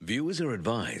Viewers are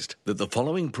advised that the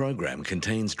following program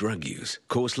contains drug use,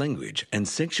 coarse language, and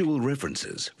sexual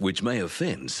references which may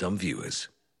offend some viewers.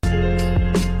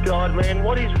 God, man,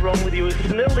 what is wrong with you?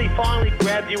 Snilly finally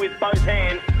grabbed you with both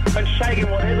hands and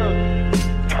shaking whatever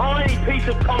tiny piece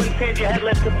of common sense you had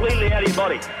left completely out of your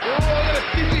body.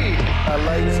 Are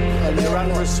lazy and they're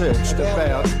unresearched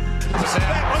about.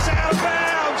 That was out of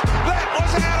bounds! That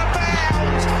was out of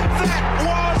bounds! That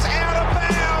was out of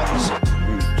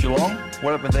bounds! Geelong?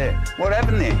 What happened there? What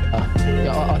happened there?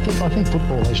 I think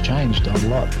football has changed a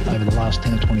lot over the last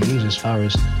 10 or 20 years as far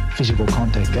as physical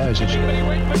contact goes. He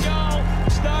went for goal.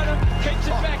 Stoneham kicks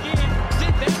it back in.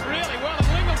 Did that really well. And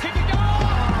Ling will kick it. Goal!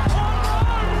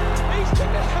 Oh, no! He's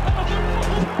kicked it out of the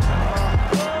ball.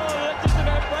 Oh, that just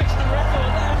about breaks the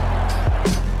record, that.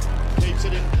 Keeps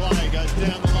it in play. Goes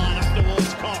down the line up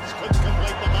towards Cox. Couldn't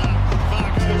complete the mark.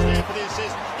 Fargo's there for the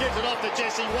assist. Gives it off to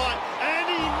Jesse White. And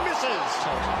he misses.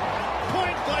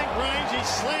 Point blank range. He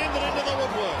slammed it into the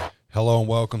woodwork. Hello and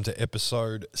welcome to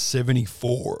episode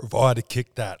 74 of I Had to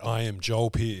Kick That. I am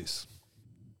Joel Pearce.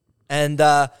 And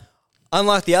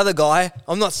unlike the other guy,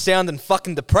 I'm not sounding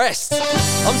fucking depressed.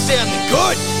 I'm sounding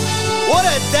good. What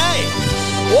a day.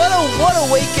 What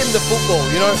a weekend of football,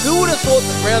 you know. Who would have thought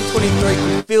that round 23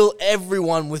 could fill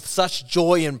everyone with such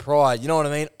joy and pride, you know what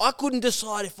I mean? I couldn't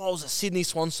decide if I was a Sydney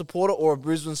Swans supporter or a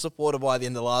Brisbane supporter by the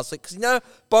end of last week because, you know,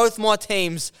 both my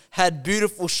teams had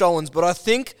beautiful showings, but I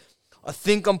think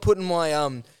I'm putting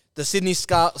my the Sydney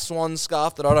Swans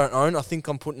scarf that I don't own. I think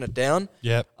I'm putting it down.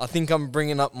 Yep. I think I'm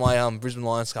bringing up my Brisbane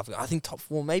Lions scarf. I think top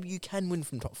four. Maybe you can win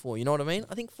from top four. You know what I mean?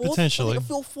 I think fourth. Potentially. I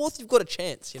feel fourth. You've got a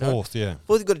chance. You know. Fourth, yeah.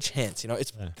 Fourth, you've got a chance. You know,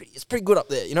 it's pretty good up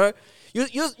there. You know,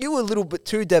 you were a little bit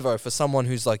too Devo for someone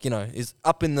who's like, you know, is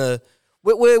up in the.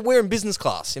 We're in business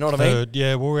class. You know what I mean?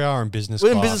 Yeah, well, we are in business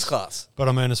We're class. in business class. But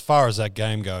I mean, as far as that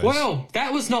game goes. Well,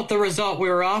 that was not the result we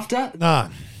were after. Nah.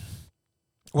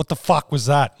 What the fuck was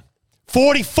that?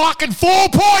 40 fucking 4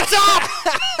 points up!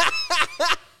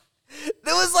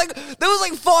 There was like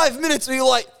 5 minutes where you're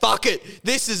like, fuck it,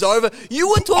 this is over. You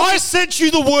were talking. I sent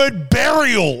you the word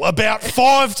burial about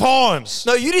 5 times.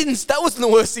 No, you didn't. That wasn't the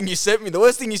worst thing you sent me. The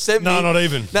worst thing you sent me. No, not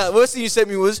even. No, the worst thing you sent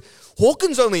me was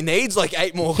Hawkins only needs like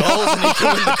 8 more goals and he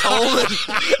can win the Coleman.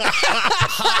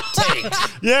 Hot take.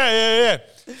 Yeah.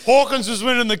 Hawkins was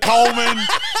winning the Coleman.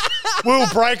 We were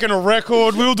breaking a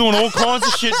record. We were doing all kinds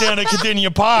of shit down at Cardinia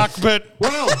Park, but...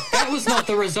 Well, that was not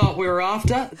the result we were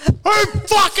after. Who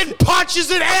fucking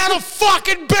punches it out of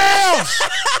fucking bounds?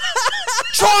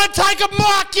 Try and take a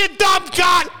mark, you dumb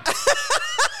cunt!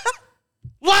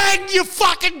 Lang, you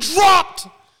fucking dropped!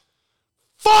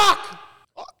 Fuck!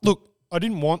 Look, I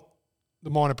didn't want the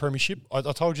minor premiership. I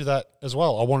told you that as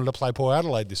well. I wanted to play Port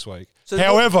Adelaide this week.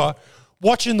 However,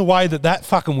 watching the way that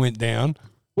fucking went down...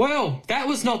 Well, that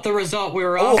was not the result we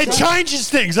were after. It changes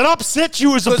things. It upsets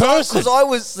you as a person.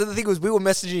 Because the thing was, we were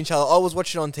messaging each other. I was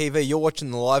watching on TV. You're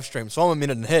watching the live stream, so I'm a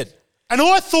minute ahead. And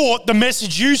I thought the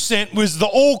message you sent was the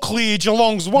all clear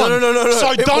Geelong's won. No.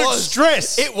 So don't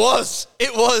stress. It was. So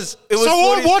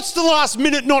I watched the last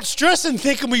minute not stressing,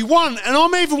 thinking we won. And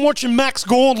I'm even watching Max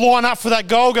Gawn line up for that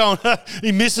goal going,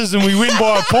 he misses and we win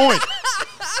by a point.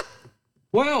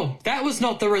 Well, that was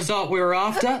not the result we were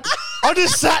after. I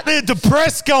just sat there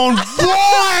depressed going,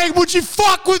 why would you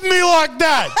fuck with me like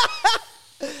that?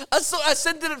 I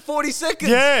sent it at 40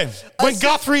 seconds. Yeah. When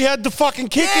Guthrie had the fucking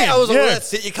kick in. I was like, well,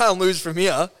 that's it. You can't lose from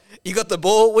here. You got the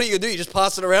ball. What are you going to do? You just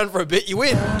pass it around for a bit. You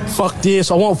win. Fuck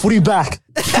this, I want footy back.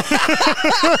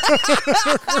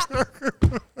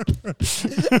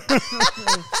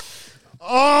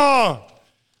 Oh.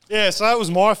 Yeah, so that was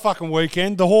my fucking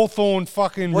weekend. The Hawthorn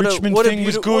fucking Richmond thing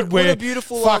was good. What a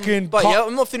beautiful fucking. But yeah,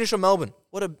 I'm not finished on Melbourne.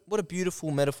 What a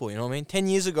beautiful metaphor. You know what I mean? 10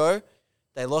 years ago,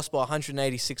 they lost by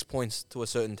 186 points to a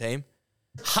certain team.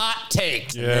 Hot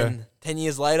take. Yeah. And then 10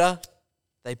 years later,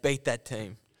 they beat that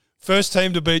team. First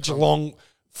team to beat Geelong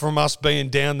from us being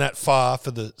down that far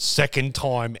for the second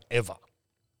time ever.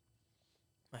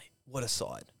 Mate, what a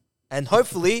side. And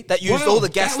hopefully that used all the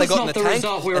gas they got in the tank.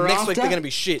 And next week they're going to be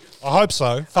shit. I hope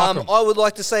so. Fuck 'em. I would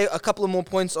like to say a couple of more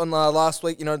points on last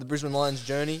week. You know, the Brisbane Lions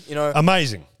journey. You know,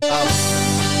 amazing. You know,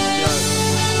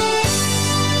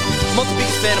 I'm not the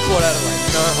biggest fan of Port Adelaide.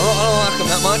 You know, I don't like them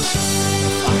that much.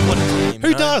 Fuck, what a team.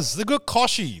 Who does? They've got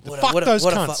Koshy. Those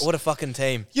cunts. What a fucking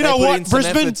team. You know what?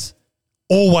 Brisbane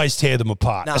always tear them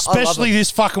apart, especially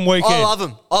this fucking weekend. I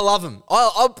love them.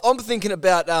 I'm thinking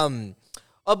about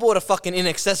I bought a fucking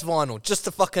INXS vinyl just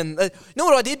to fucking. You know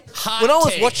what I did? When I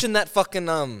was watching that fucking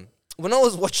when I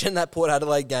was watching that Port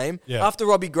Adelaide game, Yeah. after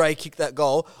Robbie Gray kicked that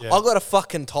goal, Yeah. I got a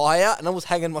fucking tie out and I was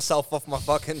hanging myself off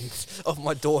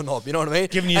my doorknob. You know what I mean?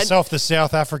 Giving yourself the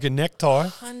South African necktie.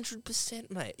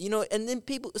 100%, mate. You know, and then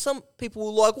some people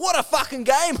were like, "What a fucking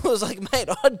game!" I was like, "Mate,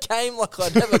 I'd game like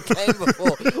I'd never game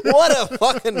before. What a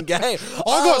fucking game!"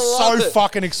 I got so loved it.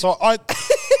 fucking excited.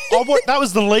 That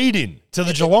was the lead-in to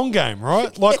the Geelong game,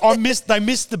 right? Like they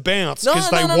missed the bounce No,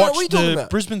 because no, they no, no, what are you watched talking the about?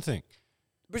 Brisbane thing.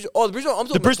 The Brisbane. I'm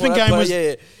talking The Brisbane about game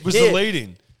Port- was yeah. the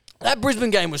lead-in. That Brisbane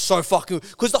game was so fucking...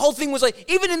 Because the whole thing was like...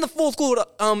 Even in the fourth quarter,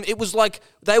 it was like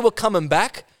they were coming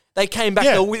back. They came back.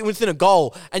 Yeah. They were within a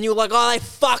goal. And you were like, oh, they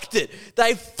fucked it.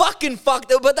 They fucking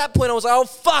fucked it. But at that point, I was like, oh,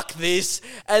 fuck this.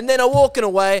 And then I'm walking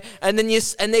away. And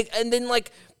then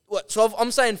like... What? So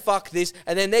I'm saying fuck this,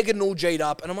 and then they're getting all G'd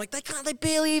up, and I'm like, they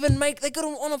barely even make, they got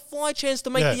on a fly chance to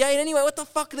make the 8 anyway. What the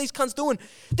fuck are these cunts doing?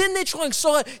 Then they're trying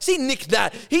side. See Nick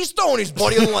that. He's throwing his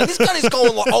body on the line. This guy is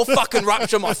going like, I'll fucking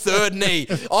rupture my third knee.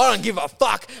 I don't give a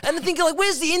fuck. And they're thinking like,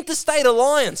 where's the interstate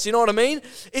alliance? You know what I mean?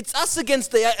 It's us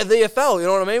against the AFL. You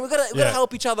know what I mean? We've got to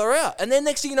help each other out. And then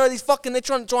next thing you know,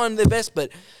 they're trying their best,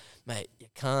 but mate, you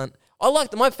can't.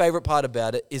 My favourite part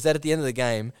about it is that at the end of the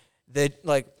game, they're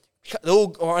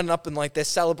all running up and they're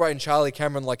celebrating Charlie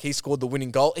Cameron like he scored the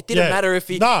winning goal. It didn't matter if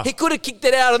he could have kicked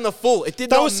it out in the full. It did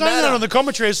not matter. They were saying that on the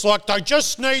commentary. It's like they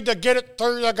just need to get it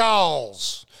through the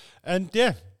goals. And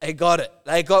yeah. They got it.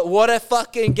 What a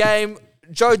fucking game.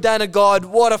 Joe Danagod,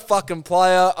 what a fucking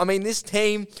player. I mean, this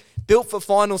team built for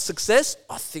final success?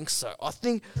 I think so.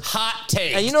 Hot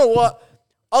take. And you know what?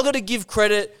 I got to give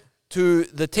credit to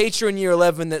the teacher in year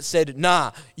 11 that said,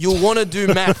 nah, you'll want to do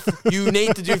math. You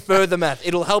need to do further math.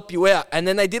 It'll help you out. And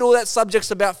then they did all that subjects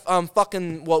about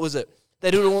what was it?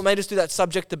 They made us do that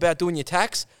subject about doing your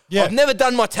tax. Yeah. I've never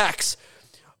done my tax,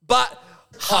 but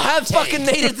I have fucking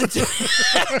needed to do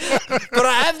but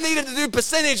I have needed to do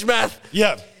percentage math.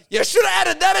 Yeah. You should have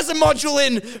added that as a module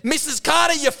in, Mrs.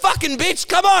 Carter, you fucking bitch.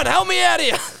 Come on, help me out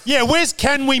here. Yeah, where's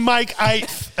can we make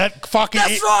 8th at fucking...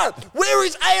 That's right. Where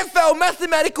is AFL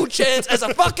mathematical chance as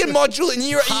a fucking module in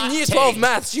year 12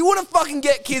 maths? You want to fucking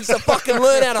get kids to fucking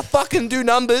learn how to fucking do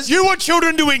numbers? You want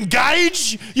children to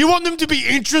engage? You want them to be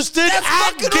interested? That's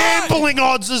Add fucking gambling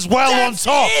odds as well That's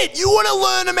on top. It. You want to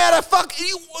learn them how to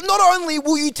not only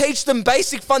will you teach them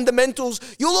basic fundamentals,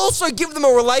 you'll also give them a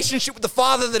relationship with the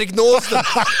father that ignores them.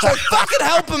 So fucking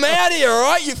help them out here, all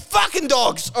right? You fucking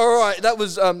dogs. All right, that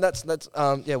was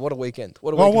what a weekend.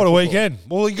 What a weekend.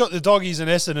 Well, you got the doggies in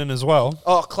Essendon as well.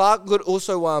 Oh, Clark good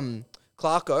also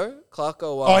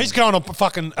Clarko. He's going on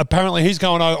apparently he's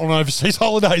going on overseas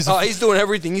holidays. Oh, he's doing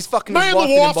everything. He's fucking Me and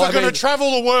the wife are going to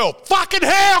travel the world. Fucking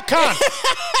how, cunt?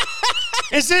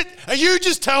 Are you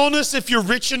just telling us if you're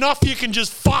rich enough you can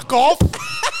just fuck off?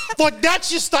 Like that's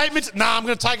your statement? Nah, I'm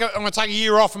going to take a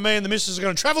year off and me and the missus are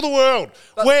going to travel the world.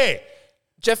 But where?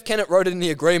 Jeff Kennett wrote it in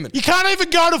the agreement. You can't even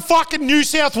go to fucking New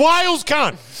South Wales,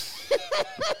 cunt.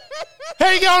 How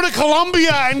are you going to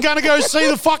Colombia and going to go see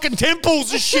the fucking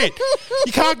temples and shit?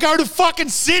 You can't go to fucking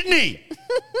Sydney.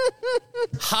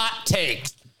 Hot take.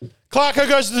 Clarko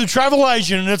goes to the travel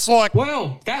agent and it's like...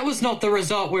 Well, that was not the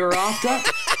result we were after.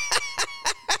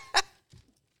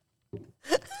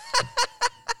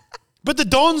 But the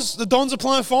Dons are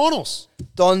playing finals.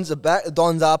 Dons are back. The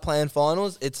Dons are playing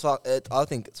finals. I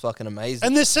think it's fucking amazing.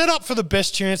 And they're set up for the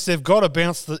best chance they've got to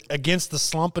bounce against the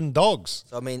slumping Dogs.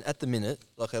 So I mean, at the minute,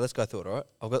 okay, let's go through it. All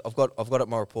right, I've got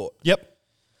my report. Yep.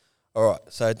 All right.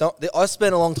 So I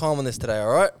spent a long time on this today.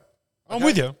 All right. I'm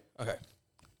with you. Okay.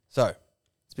 So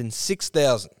it's been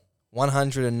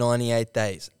 6,198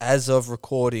 days as of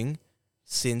recording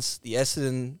since the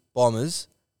Essendon Bombers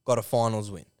got a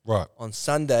finals win. Right. On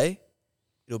Sunday,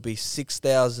 it'll be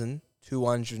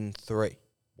 6,203.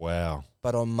 Wow.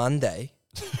 But on Monday,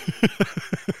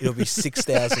 it'll be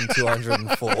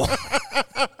 6,204.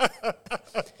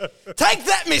 Take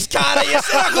that, Miss Carter. You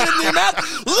said I couldn't do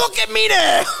math. Look at me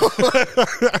now.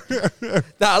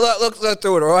 Nah, let's go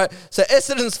through it, all right? So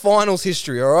Essendon's finals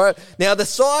history, all right? Now, the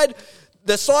side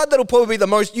that'll probably be the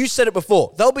most, you said it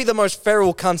before, they'll be the most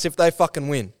feral cunts if they fucking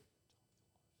win.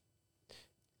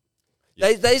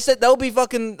 They said they'll be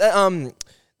fucking,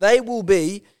 they will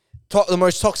be the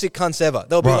most toxic cunts ever.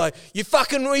 They'll be like, you thought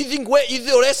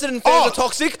Essendon fans are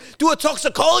toxic? Do a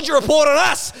toxicology report on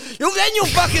us. Then you'll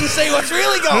fucking see what's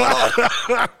really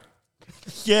going on.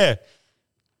 Yeah.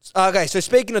 Okay, so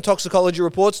speaking of toxicology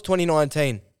reports,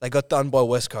 2019, they got done by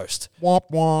West Coast. Womp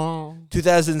womp.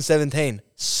 2017,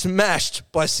 smashed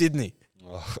by Sydney.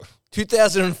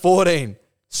 2014,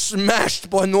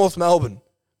 smashed by North Melbourne.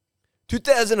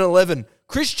 2011,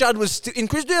 Chris Judd was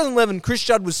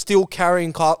still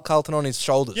carrying Carlton on his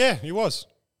shoulders. Yeah, he was.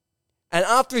 And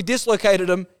after he dislocated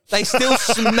them, they still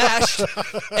smashed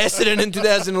Essendon in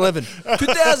 2011.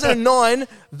 2009,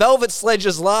 Velvet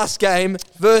Sledge's last game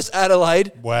versus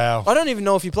Adelaide. Wow. I don't even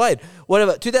know if he played.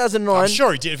 Whatever. 2009. I'm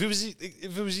sure he did. If it was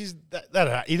his,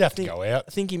 he'd have to go out.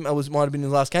 I think he might have been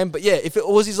his last game. But yeah, if it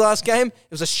was his last game,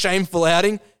 it was a shameful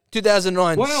outing.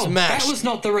 2009, Well, smashed. that was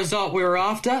not the result we were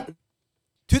after.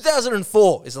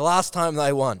 2004 is the last time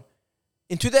they won.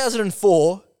 In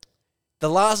 2004, the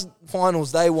last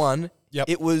finals they won,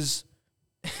 it was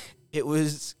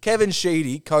Kevin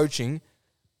Sheedy coaching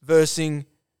versus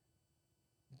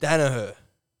Danaher,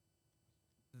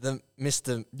 the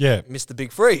Mr.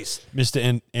 Big Freeze.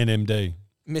 Mr. NMD.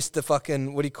 Mr.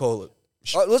 fucking, what do you call it?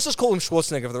 Let's just call him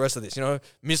Schwarzenegger for the rest of this,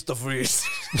 Mr. Freeze.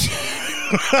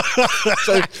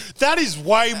 So that is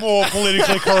way more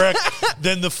politically correct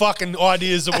than the fucking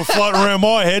ideas that were floating around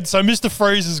my head. So Mr.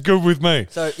 Freeze is good with me.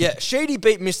 So yeah, Sheedy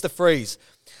beat Mr. Freeze.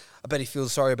 I bet he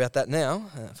feels sorry about that now.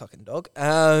 Fucking dog.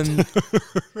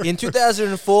 In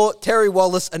 2004, Terry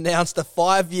Wallace announced a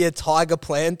 5-year Tiger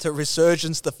plan to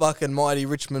resurgence the fucking mighty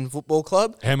Richmond Football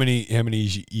Club. How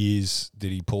many years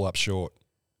did he pull up short?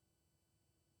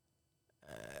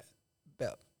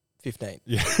 About 15.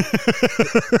 Yeah.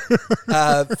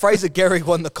 Fraser Gehrig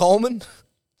won the Coleman.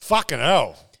 Fucking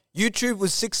hell. YouTube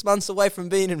was 6 months away from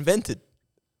being invented.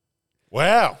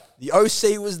 Wow. The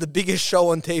OC was the biggest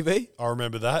show on TV. I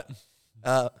remember that.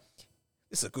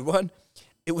 This is a good one.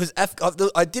 It was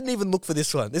I didn't even look for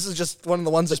this one. This is just one of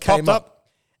the ones that came up.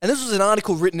 And this was an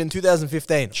article written in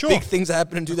 2015. Sure. Big things that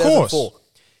happened in 2004.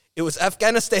 It was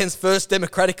Afghanistan's first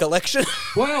democratic election.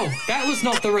 Well, that was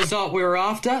not the result we were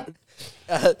after.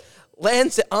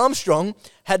 Lance Armstrong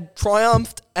had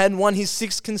triumphed and won his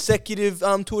 6th consecutive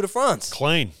Tour de France.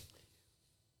 Clean.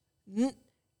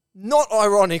 Not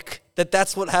ironic that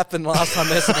that's what happened last time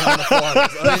Essendon won the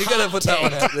finals. I mean, you got to put that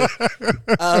one out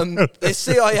there. The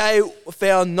CIA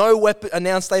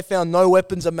announced they found no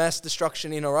weapons of mass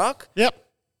destruction in Iraq. Yep.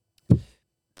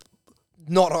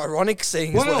 Not ironic,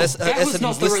 seeing Well, as what that was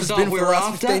not Essendon's the list has result been for we the were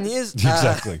last after. 15 years.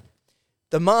 Exactly.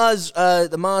 The Mars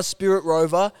Spirit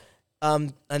rover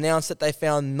announced that they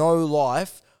found no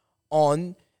life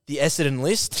on the Essendon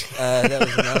list. That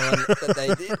was another one that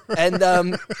they did. And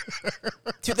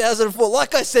 2004,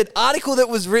 like I said, article that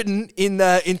was written in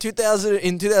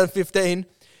 2015,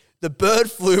 the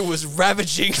bird flu was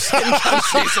ravaging 10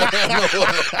 countries around the world.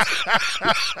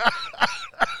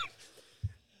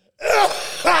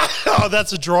 Oh,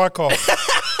 that's a dry cough.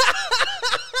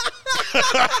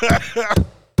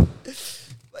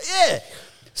 Yeah.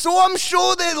 So I'm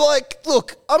sure they're like,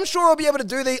 look, I'm sure I'll be able to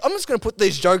do these. I'm just going to put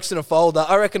these jokes in a folder.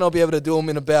 I reckon I'll be able to do them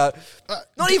in about,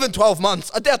 not even 12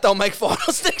 months. I doubt they'll make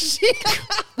finals next year.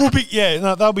 They'll be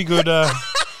good.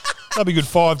 They'll be good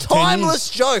 5 to 10 years. Timeless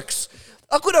jokes.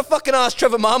 I could have fucking asked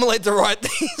Trevor Marmalade to write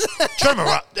these.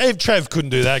 Trev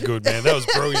couldn't do that good, man. That was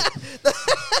brilliant.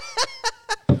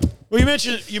 Well, you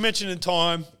mentioned in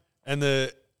time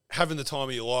and having the time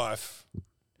of your life.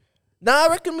 Nah, I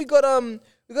reckon we got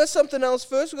something else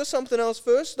first.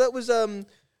 That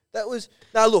was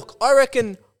now look, I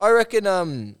reckon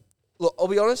look, I'll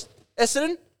be honest,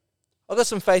 Essendon, I got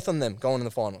some faith on them going in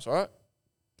the finals, all right?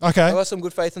 Okay. I got some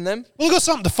good faith in them. Well, they've got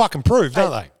something to fucking prove,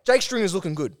 don't they? Jake Stringer's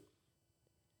looking good.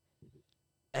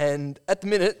 And at the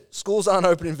minute, schools aren't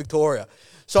open in Victoria.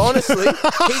 So honestly,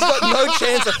 he's got no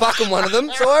chance of fucking one of them.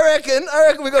 So I reckon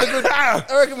we got a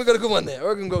good one there.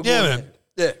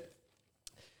 Yeah.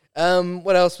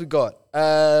 What else we got?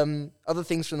 Other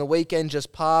things from the weekend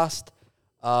just passed.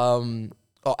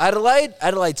 Adelaide.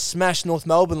 Adelaide smashed North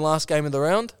Melbourne last game of the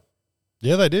round.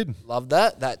 Yeah, they did. Love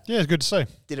that. Yeah, it's good to see.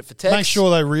 Did it for Tex. Make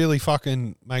sure they really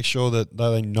fucking make sure that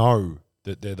they know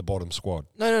that they're the bottom squad.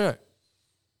 No.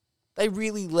 They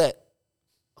really let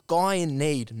a guy in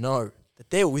need know that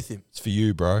they're with him. It's for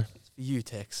you, bro. It's for you,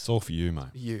 Tex. It's all for you,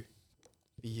 mate. For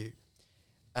you.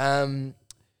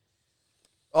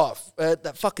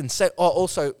 That fucking set. Oh,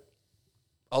 also,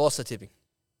 I lost the tipping.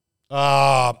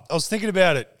 I was thinking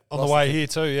about it on the way here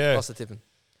too, yeah. Lost the tipping.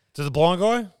 To the blind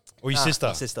guy? Or your sister?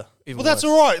 My sister. Well, that's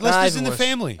all right. Let's in the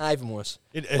family. Even worse.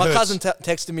 My cousin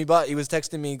texted me, but he was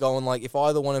texting me going like, if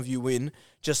either one of you win,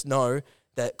 just know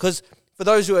that, because for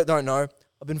those who don't know,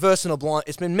 I've been versing a blind.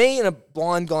 It's been me and a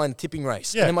blind guy in a tipping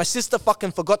race. Yeah. And then my sister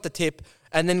fucking forgot to tip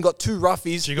and then got 2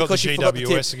 roughies. She got the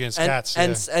GWS against Cats.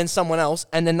 And someone else.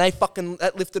 And then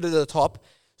that lifted her to the top.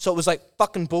 So it was like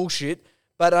fucking bullshit.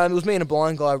 But it was me and a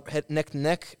blind guy neck to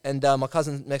neck. And my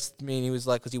cousin next to me, and he was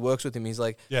like, because he works with him, he's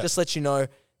like, just let you know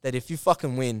that if you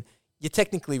fucking win, you're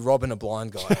technically robbing a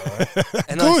blind guy. Right?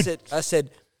 And I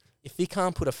said, if he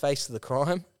can't put a face to the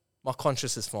crime, my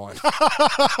conscience is fine.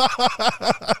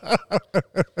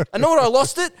 And know what I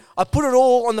lost it? I put it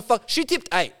all on the fuck. She tipped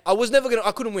 8.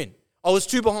 I couldn't win. I was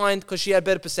 2 behind because she had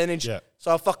better percentage. Yeah.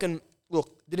 So I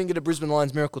didn't get a Brisbane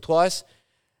Lions miracle twice.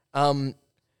 And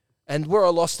where I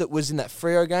lost it was in that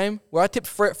Freo game where I tipped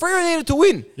Freo. Freo needed to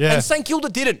win. Yeah. And St Kilda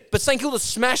didn't. But St Kilda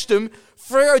smashed them.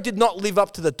 Freo did not live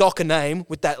up to the Docker name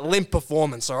with that limp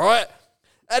performance, all right?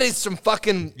 That is some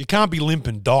fucking... You can't be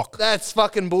limping Doc. That's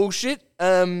fucking bullshit.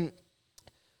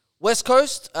 West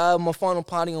Coast, my final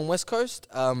party on West Coast.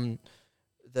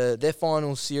 Their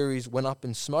final series went up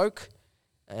in smoke.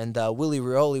 And Willie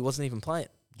Rioli wasn't even playing.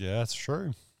 Yeah, that's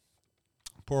true.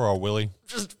 Poor old Willie.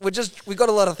 We got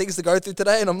a lot of things to go through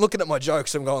today, and I'm looking at my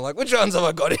jokes. I'm going like, which ones have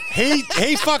I got? He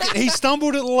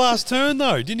stumbled at the last turn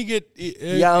though, didn't he? He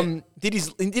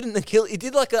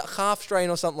did like a half strain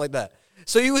or something like that.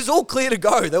 So he was all clear to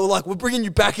go. They were like, we're bringing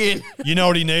you back in. You know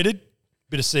what he needed?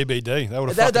 Bit of CBD. They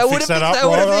would have fixed that up. They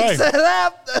would have fixed it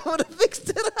up. They would have fixed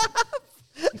it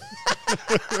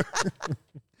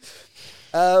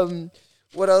up.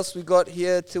 What else we got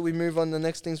here till we move on to the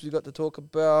next things we got to talk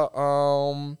about?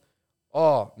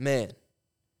 Oh, man.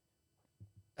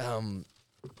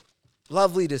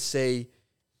 Lovely to see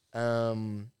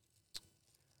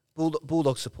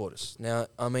Bulldog supporters. Now,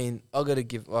 I mean, I got to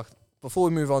give... before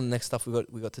we move on to the next stuff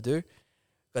we got to do,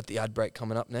 got the ad break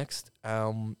coming up next.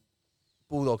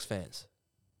 Bulldogs fans,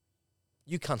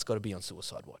 you cunts got to be on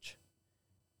suicide watch.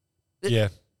 Yeah.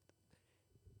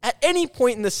 At any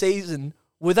point in the season...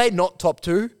 Were they not top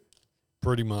 2?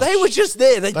 Pretty much. They were just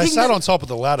there. They sat on top of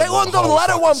the ladder. They were on top of the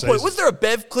ladder at one point. Was there a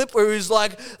Bev clip where he was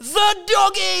like, the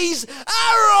doggies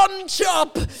are on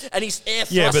top? And he's air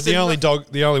thrusting. Yeah, but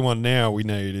the only one now we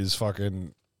need is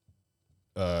fucking,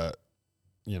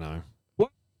 you know.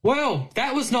 Well,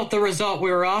 that was not the result we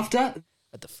were after.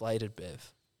 A deflated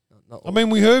Bev. I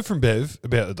mean, we heard from Bev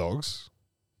about the dogs.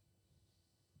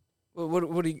 What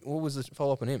was the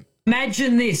follow-up on him?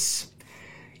 Imagine this.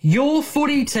 Your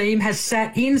footy team has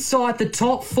sat inside the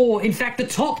top 4, in fact, the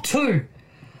top 2,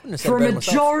 for a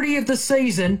majority of the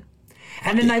season,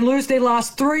 and then they lose their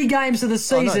last 3 games of the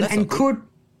season and could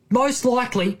most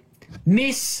likely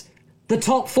miss the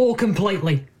top 4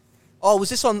 completely. Oh, was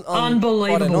this on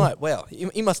Unbelievable. Friday night? Wow,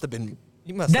 he must have been...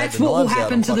 That's what will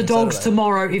happen to the Dogs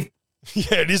tomorrow.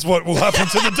 Yeah, it is what will happen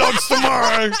to the Dogs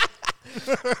tomorrow.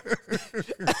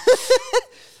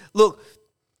 Look,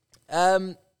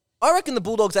 I reckon the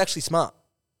Bulldogs are actually smart.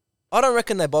 I don't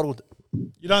reckon they bottled it.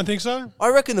 You don't think so? I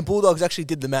reckon the Bulldogs actually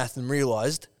did the math and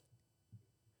realised.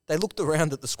 They looked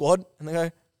around at the squad and they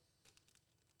go,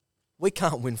 we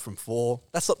can't win from 4.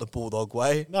 That's not the Bulldog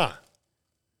way. Nah.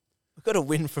 We've got to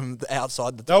win from the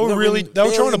outside. They were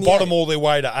trying to bottom all their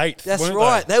way to 8th. That's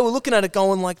right. They were looking at it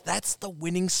going like, that's the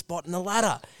winning spot in the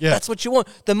ladder. Yeah. That's what you want.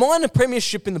 The minor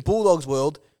premiership in the Bulldogs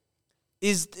world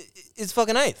is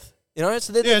fucking 8th. You know,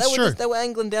 so they were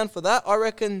angling down for that. I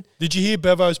reckon. Did you hear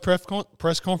Bevo's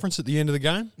press conference at the end of the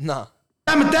game? Nah.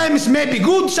 Sometimes it may be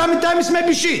good, sometimes it may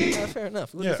be shit. Fair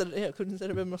enough. I couldn't have said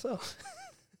it better myself.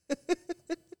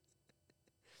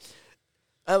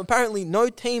 Apparently, no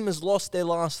team has lost their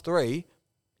last 3,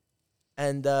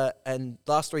 and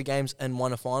last 3 games and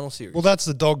won a final series. Well, that's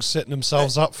the Dogs setting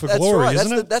themselves up for glory,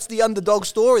 isn't it? That's the underdog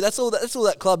story. That's all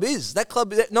that club is. That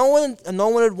club, no one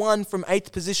had won from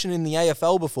 8th position in the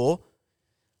AFL before.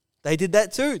 They did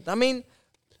that too. I mean,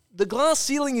 the glass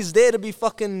ceiling is there to be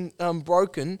fucking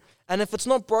broken, and if it's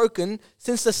not broken,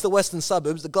 since that's the western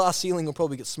suburbs, the glass ceiling will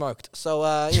probably get smoked. So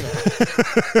you know,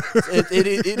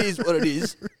 it is what it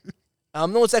is. No,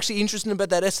 what's actually interesting about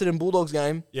that Essendon Bulldogs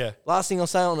game? Yeah. Last thing I'll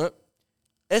say on it,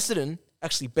 Essendon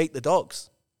actually beat the Dogs.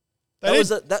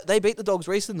 They beat the Dogs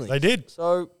recently. They did.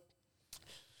 So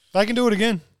they can do it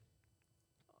again.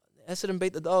 Essendon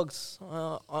beat the Dogs.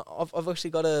 I've actually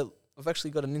got an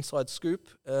inside scoop.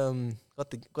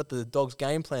 Got the Dogs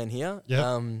game plan here.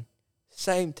 Yeah.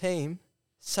 Same team,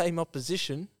 same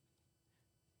opposition,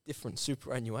 different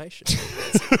superannuation.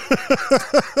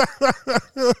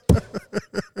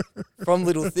 From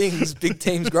little things, big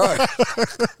teams grow.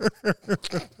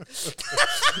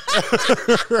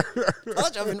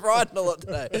 I've been riding a lot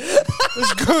today.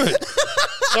 It's good.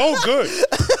 It's all good.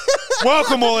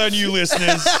 Welcome all our new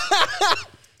listeners.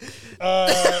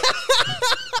 I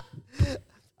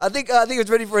think it's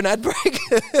ready for an ad break.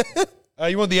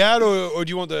 You want the ad or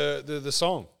do you want the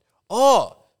song?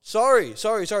 Oh, sorry.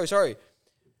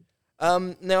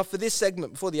 Now for this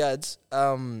segment before the ads,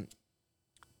 we're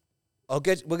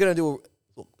gonna do.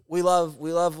 We love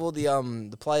all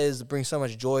the players that bring so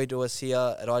much joy to us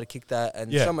here at Ida Kick That,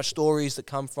 and so much stories that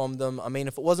come from them. I mean,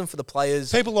 if it wasn't for the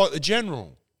players, people like the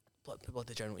General,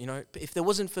 you know, if there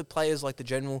wasn't for players like the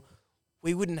General,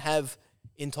 we wouldn't have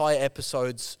entire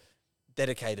episodes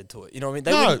dedicated to it. You know what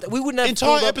I mean? We wouldn't have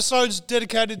entire episodes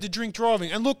dedicated to drink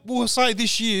driving. And look, we'll say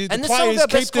this year And the some of players our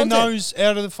kept best their content. nose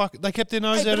out of the They kept their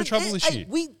nose out of trouble this year.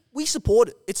 We support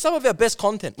it. It's some of our best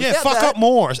content. Yeah, Without fuck that, up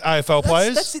more, AFL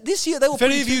players. That's it. This year they were. If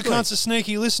any of you cunts are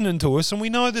sneaky listening to us, and we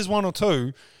know there's one or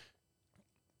two.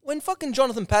 When fucking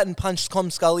Jonathan Patton punched Tom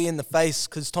Scully in the face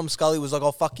because Tom Scully was like,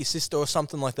 "Oh fuck your sister" or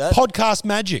something like that. Podcast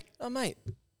magic. Oh mate,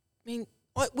 I mean,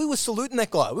 we were saluting that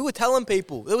guy. We were telling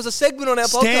people. There was a segment on our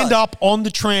podcast. Stand up on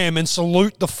the tram and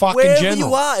salute the fucking Wherever general.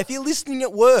 you are, if you're listening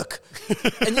at work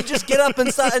and you just get up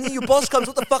and start, and your boss comes,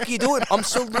 what the fuck are you doing? I'm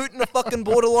saluting a fucking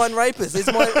borderline rapist. It's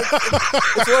what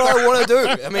I want to do.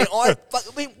 I mean,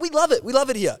 we love it. We love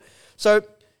it here. So,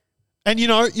 and you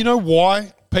know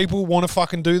why people want to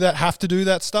fucking do that? Have to do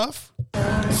that stuff?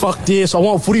 Fuck this! I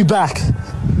want footy back.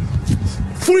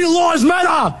 Footy lives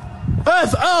matter.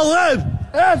 FLM.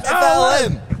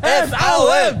 FLM!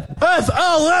 FLM!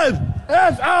 FLM!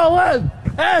 FLM!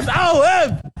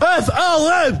 FLM!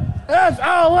 FLM!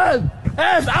 FLM!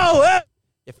 FLM!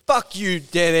 Yeah, fuck you,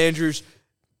 Dan Andrews.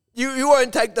 You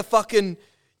won't take the fucking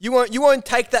you won't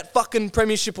take that fucking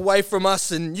premiership away from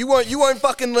us, and you won't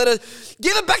fucking let us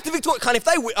give it back to Victoria. Can't if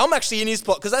they win, I'm actually in his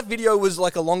spot because that video was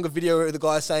like a longer video of the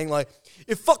guy saying like,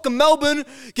 if fucking Melbourne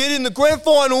get in the grand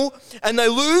final and they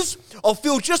lose, I'll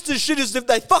feel just as shit as if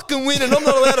they fucking win, and I'm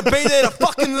not allowed to be there to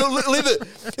fucking live it.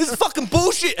 This is fucking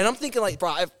bullshit. And I'm thinking like,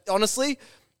 bro, honestly,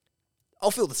 I'll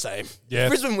feel the same. Yeah.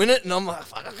 Brisbane win it, and I'm like,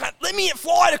 let me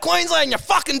fly to Queensland, you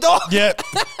fucking dog. Yeah.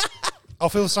 I'll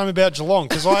feel the same about Geelong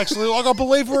because I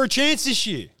believe we're a chance this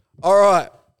year. All right.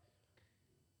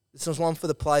 This was one for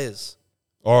the players.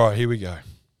 All right, here we go.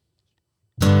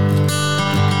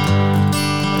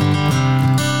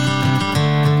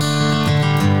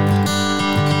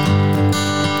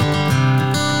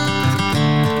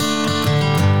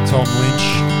 Tom Lynch.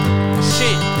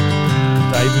 Shit.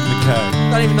 David McKay.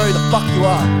 Don't even know who the fuck you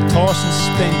are. Tyson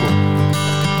Stengel.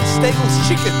 Stengel's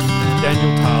chicken.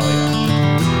 Daniel Talia.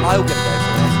 I'll get a go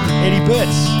for that. Eddie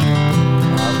Betts.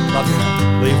 Love you,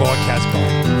 man. Levi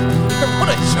Casbolt. What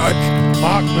a joke.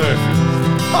 Mark Murphy.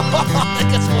 That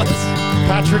gets worse.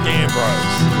 Patrick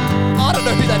Ambrose. I don't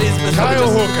know who that is, but Kale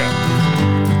Hooker.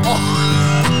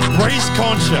 Reece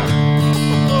Concha.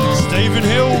 Stephen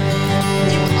Hill.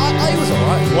 He was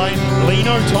alright.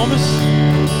 Leno Thomas.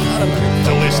 I don't know.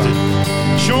 Delisted.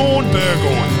 Sean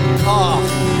Burgoyne.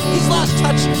 His last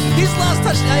touch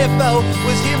in AFL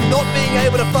was him not being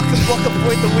able to fucking block a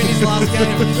point to win his last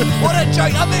game. What a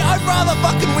joke. I mean, I'd rather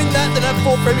fucking win that than have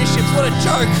 4 premierships. What a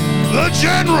joke. The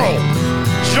General.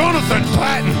 Jonathan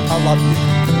Patton. I love you.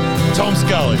 Tom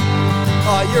Scully.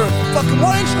 Oh, you're a fucking...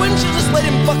 Wouldn't you just let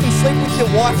him fucking sleep with your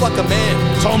wife like a man?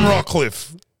 Tom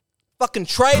Rockcliffe. Fucking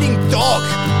trading dog.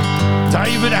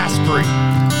 David Asprey.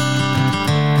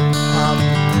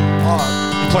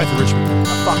 He played for Richmond.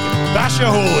 Fucking Basher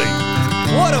Hooley.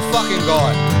 What a fucking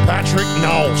guy. Patrick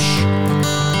Nolsh.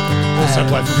 Also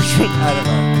played for Richmond. I don't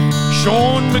know.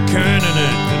 Sean McKernan.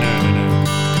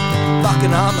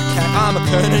 Fucking Armour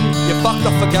Kernan. You fucked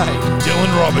off a game.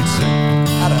 Dylan Robertson.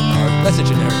 I don't know. That's a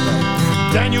generic name.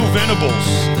 Daniel Venables.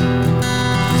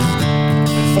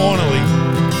 And finally,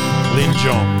 Lynn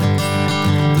John.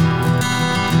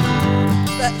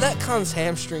 That cunt's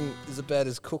hamstring is about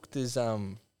as cooked as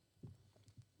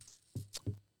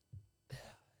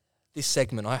this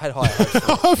segment. I had high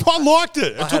hopes. I liked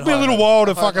it. It took me a little while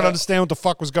to fucking understand what the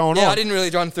fuck was going on. Yeah, I didn't really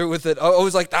run through with it. I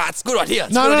was like, it's a good idea.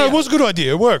 No, it was a good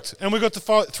idea. It worked. And we got to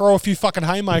throw a few fucking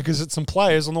haymakers at some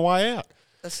players on the way out.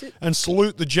 That's it. And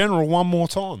salute the General one more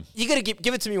time. You got to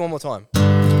give it to me one more time.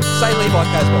 Say Levi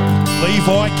Casbolt.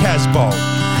 Levi Casbolt.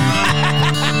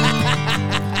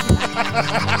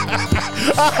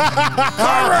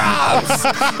 Corrupts!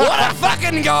 What a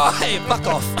fucking guy! Fuck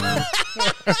off.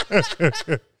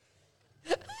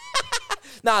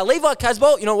 Nah, Levi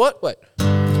Casbolt, you know what? Wait.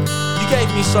 You gave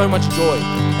me so much joy.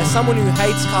 As someone who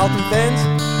hates Carlton fans,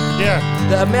 yeah,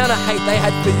 the amount of hate they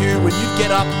had for you when you'd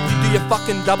get up, you'd do your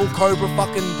fucking double cobra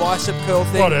fucking bicep curl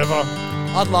thing. Whatever.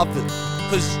 I loved it.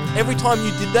 Because every time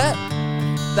you did that,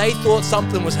 they thought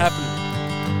something was happening.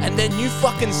 And then you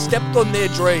fucking stepped on their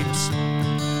dreams.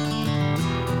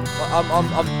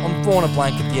 I'm drawing a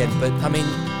blank at the end, but I mean,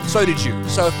 so did you.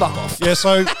 So fuck off. Yeah,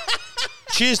 so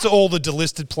cheers to all the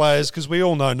delisted players, because we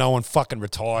all know no one fucking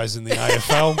retires in the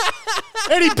AFL.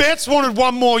 Eddie Betts wanted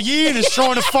one more year and is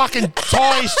trying to fucking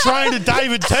tie his train to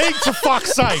David Teague, for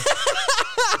fuck's sake.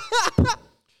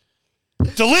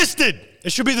 Delisted.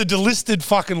 It should be the delisted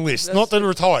fucking list, not the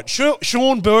retired.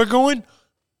 Sean Burgoyne,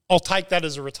 I'll take that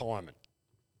as a retirement.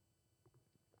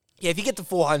 Yeah, if you get to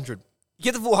 400,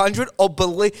 I'll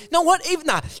believe. You know what?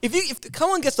 If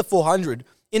Cullen gets to 400,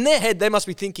 in their head, they must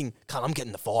be thinking, "Cunt, I'm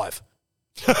getting the 5."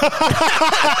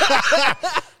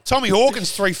 Tommy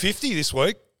Hawkins 350 this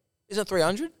week. Isn't it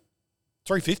 300?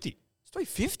 350. It's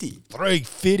 350.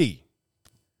 350.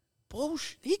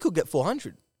 Bullshit. He could get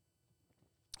 400.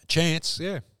 Chance,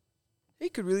 yeah. He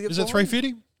could really get. Is it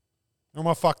 350? Or am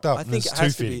I fucked up? I think it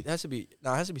has to be. It has to be.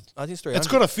 No, it has to be. I think it's 300. It's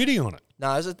got a 50 on it.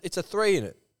 No, it's a 3 in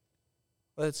it.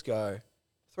 Let's go.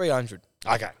 300.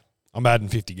 Okay. I'm adding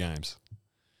 50 games.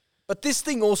 But this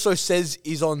thing also says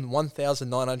he's on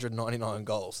 1,999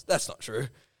 goals. That's not true.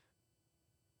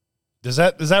 Is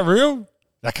that real?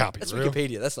 That can't be That's real.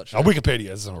 Wikipedia. That's not true. Oh, Wikipedia.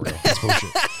 That's not real. That's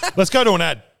bullshit. Let's go to an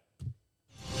ad.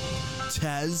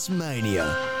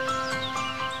 Tasmania.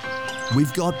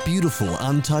 We've got beautiful,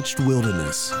 untouched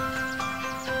wilderness,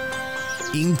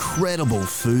 incredible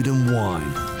food and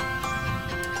wine,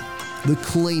 the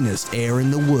cleanest air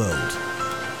in the world,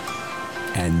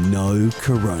 and no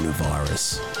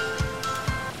coronavirus.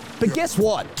 But guess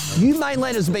what? You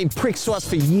mainlanders have been pricks to us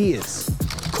for years,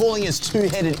 calling us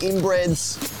two-headed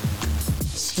inbreds,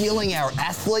 stealing our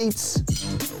athletes,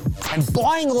 and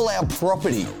buying all our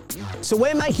property. So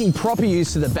we're making proper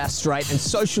use of the Bass Strait and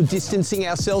social distancing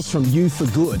ourselves from you for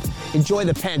good. Enjoy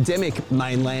the pandemic,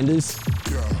 mainlanders.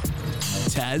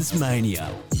 Tasmania.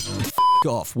 F***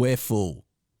 off, we're full.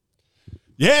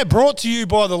 Yeah, brought to you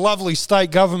by the lovely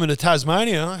state government of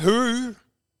Tasmania, who...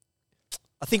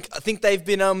 I think they've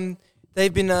been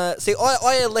see,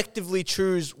 I electively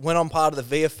choose when I'm part of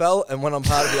the VFL and when I'm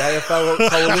part of the AFL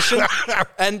coalition.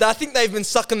 And I think they've been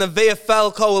sucking the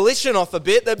VFL coalition off a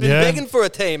bit. They've been begging for a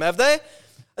team, have they?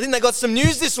 I think they got some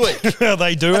news this week.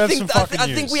 They do have some fucking news.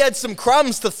 I think we had some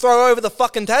crumbs to throw over the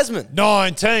fucking Tasman.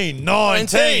 19.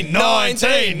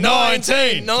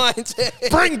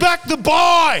 Bring back the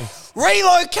bye.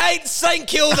 Relocate St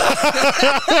Kilda.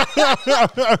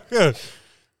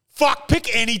 Fuck,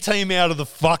 pick any team out of the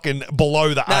fucking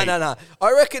below the 8. No.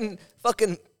 I reckon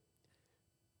fucking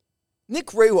Nick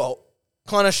Rewalt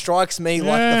kind of strikes me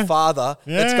like the father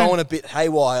that's going a bit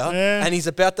haywire and he's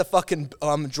about to fucking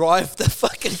drive the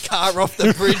fucking car off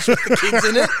the bridge with the kids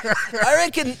in it. I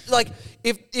reckon, like,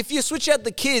 if you switch out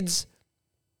the kids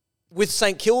with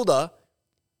St Kilda,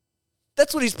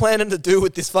 that's what he's planning to do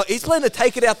with this. He's planning to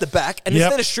take it out the back, and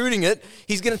instead of shooting it,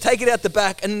 he's going to take it out the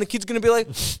back, and then the kid's going to be like,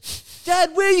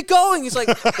 "Dad, where are you going?" He's like,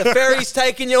 "The ferry's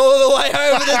taking you all the way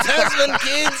over to Tasman,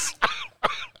 kids."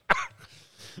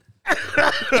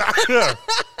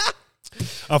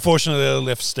 Unfortunately, they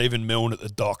left Stephen Milne at the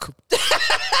dock.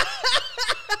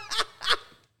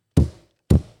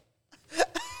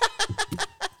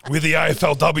 With the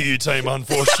AFLW team,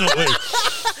 unfortunately.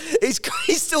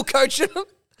 He's still coaching them.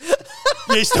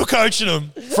 Yeah, he's still coaching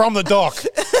them from the dock.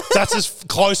 That's as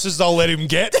close as they'll let him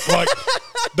get. Like,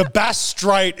 the Bass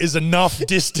Strait is enough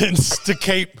distance to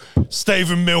keep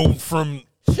Stephen Milne from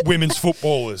women's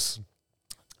footballers.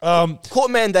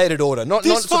 Court-mandated order, not the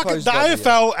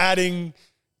AFL adding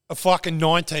a fucking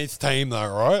 19th team,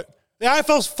 though, right? The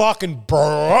AFL's fucking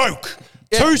broke.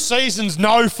 Yeah. 2 seasons,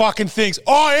 no fucking things.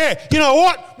 Oh, yeah, you know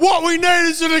what? What we need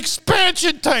is an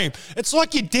expansion team. It's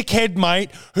like your dickhead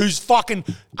mate who's fucking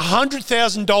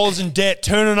 $100,000 in debt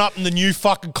turning up in the new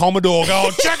fucking Commodore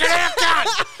going, "Check it out, cunt!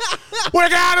 We're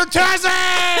going to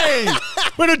Tassie!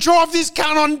 We're going to drive this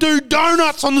cunt on and do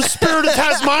donuts on the Spirit of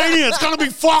Tasmania. It's going to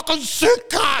be fucking sick,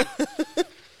 cunt!"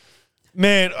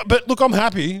 Man, but look, I'm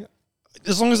happy.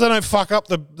 As long as they don't fuck up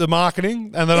the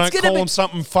marketing and they don't call them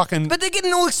something fucking... But they're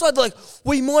getting all excited, like,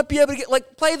 we might be able to get...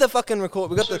 Like, play the fucking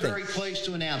record. We got the thing. I'm very pleased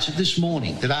to announce that this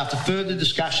morning that after further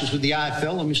discussions with the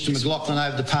AFL and Mr McLaughlin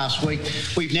over the past week,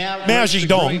 we've now reached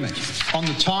agreement on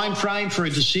the time frame for a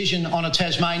decision on a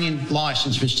Tasmanian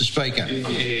licence, Mr Speaker.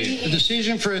 The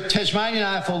decision for a Tasmanian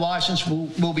AFL licence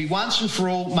will be once and for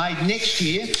all made next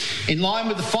year in line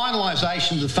with the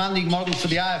finalisation of the funding model for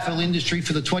the AFL industry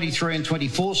for the 23 and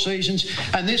 24 seasons.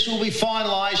 And this will be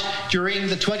finalised during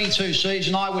the 22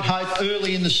 season, I would hope,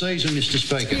 early in the season, Mr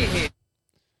Speaker.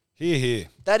 Here.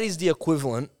 That is the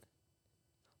equivalent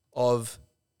of,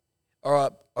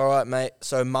 all right, mate,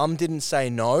 so Mum didn't say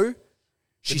no.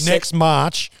 Next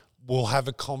March, we'll have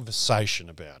a conversation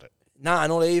about it. Nah,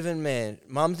 not even, man.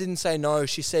 Mum didn't say no.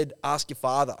 She said, "Ask your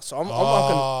father." So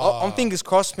I'm fingers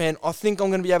crossed, man. I think I'm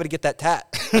going to be able to get that tat.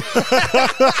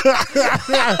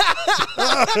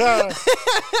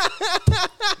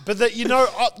 But that, you know,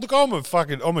 look, I'm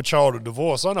a child of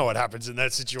divorce. I know what happens in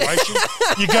that situation.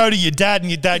 You go to your dad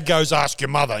and your dad goes, "Ask your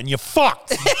mother," and you're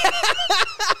fucked.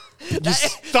 You're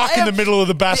stuck in the middle of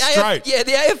the Bass Strait. Yeah,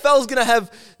 the AFL's going to have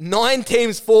 9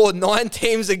 teams for, 9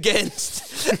 teams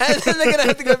against. And then they're going to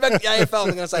have to go back to the AFL and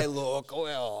they're going to say, "Look,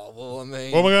 well, I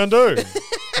mean..." What am I going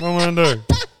to do?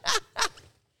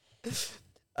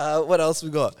 What else we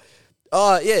got?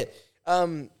 Oh, yeah.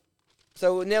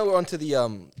 So now we're on to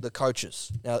the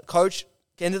coaches. Now, coach,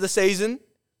 end of the season,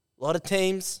 a lot of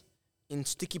teams in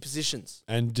sticky positions.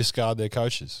 And discard their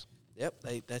coaches. Yep,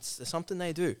 that's something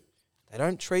they do. They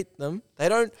don't treat them. They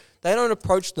don't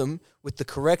approach them with the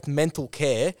correct mental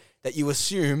care that you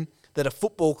assume that a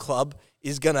football club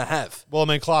is going to have. Well, I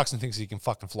mean, Clarkson thinks he can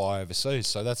fucking fly overseas,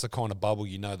 so that's the kind of bubble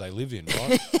you know they live in,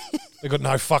 right? They've got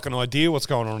no fucking idea what's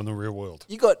going on in the real world.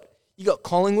 You got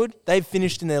Collingwood. They've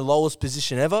finished in their lowest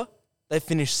position ever. They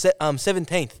finished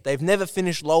 17th. They've never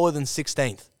finished lower than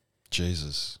 16th.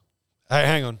 Jesus. Hey,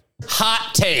 hang on.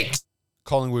 Hot takes.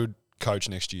 Collingwood coach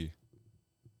next year.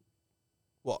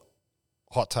 What?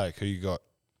 Hot take. Who you got?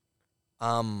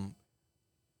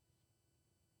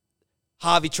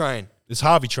 Harvey Train. It's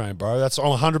Harvey Train, bro. I'm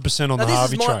 100% on the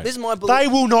Harvey Train. This is my belief. They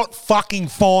will not fucking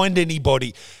find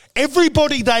anybody.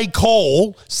 Everybody they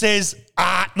call says,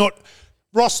 not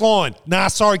Ross Lyon. Nah,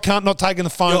 sorry, can't, not taking the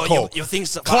phone call. You think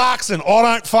so? Clarkson, I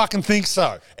don't fucking think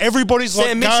so. Everybody's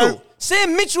Sam like, Mitchell. go.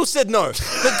 Sam Mitchell said no.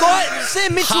 The guy,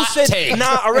 Sam Mitchell said,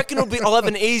 nah, I reckon I'll have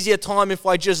an easier time if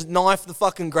I just knife the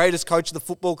fucking greatest coach of the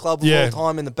football club of all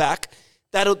time in the back.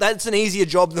 That's an easier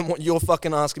job than what you're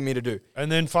fucking asking me to do. And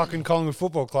then fucking Collingwood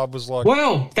Football Club was like...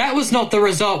 Well, that was not the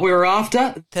result we were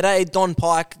after. Today, Don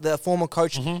Pike, the former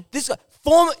coach,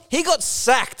 he got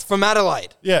sacked from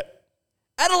Adelaide. Yeah.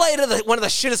 Adelaide are one of the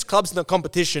shittest clubs in the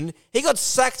competition. He got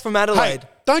sacked from Adelaide. Hey,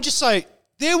 don't just say,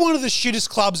 they're one of the shittest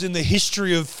clubs in the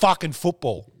history of fucking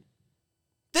football.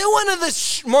 They're one of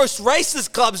the most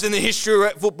racist clubs in the history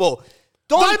of football.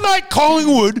 They make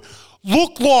Collingwood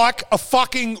look like a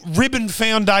fucking ribbon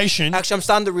foundation. Actually, I'm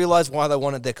starting to realise why they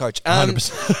wanted their coach.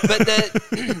 100%.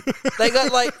 But they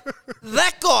got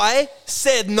that guy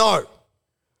said no.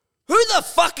 Who the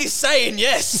fuck is saying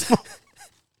yes?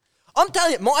 I'm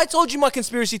telling you, I told you my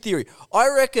conspiracy theory. I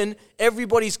reckon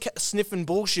everybody's sniffing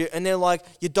bullshit and they're like,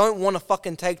 you don't want to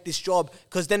fucking take this job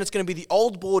because then it's going to be the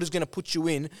old board is going to put you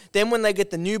in. Then when they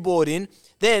get the new board in,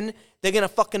 then they're going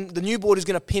to the new board is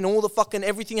going to pin all the fucking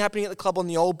everything happening at the club on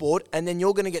the old board and then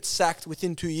you're going to get sacked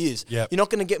within 2 years. Yep. You're not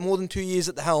going to get more than 2 years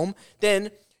at the helm.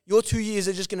 Then your 2 years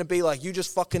are just going to be like, you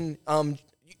just fucking...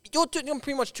 You're doing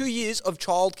pretty much 2 years of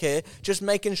childcare, just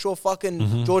making sure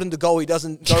fucking Jordan De Goey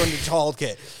doesn't go into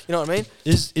childcare. You know what I mean?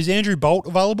 Is Andrew Bolt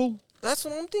available? That's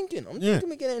what I'm thinking. I'm thinking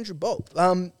we get Andrew Bolt.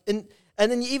 And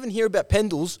then you even hear about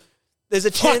Pendles. There's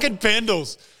a chance. Fucking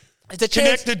Pendles. There's a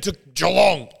connected to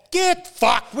Geelong. Get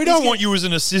fucked. We don't want you as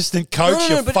an assistant coach,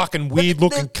 you fucking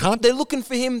weird-looking cunt. They're looking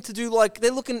for him to do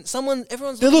they're looking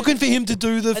for him to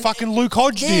do the fucking Luke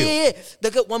Hodge deal. Yeah.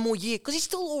 They've got one more year because he's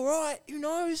still all right. Who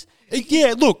knows?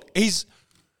 Yeah, look, he's...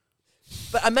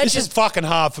 But imagine... This is fucking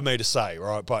hard for me to say,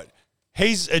 right? But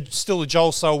he's still a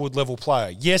Joel Selwood level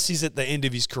player. Yes, he's at the end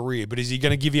of his career, but is he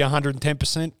going to give you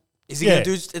 110%? Is he going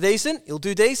to do decent? He'll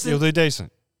do decent. He'll do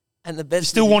decent. And the best, you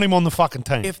still want him on the fucking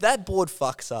team. If that board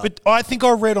fucks up. But I think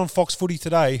I read on Fox Footy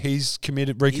today he's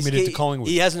recommitted to Collingwood.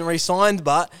 He hasn't re-signed,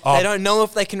 but they don't know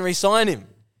if they can re-sign him.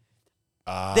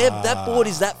 That board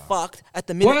is that fucked at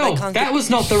the minute. Well, they can't that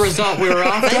was not the result we were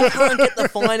after. They can't get the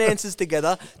finances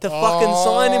together to fucking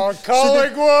sign him.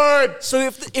 Collingwood! So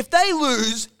if they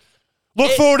lose...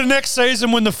 Look forward to next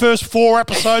season when the first 4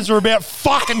 episodes are about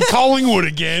fucking Collingwood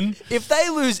again. If they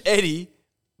lose Eddie,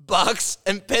 Bucks,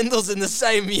 and Pendles in the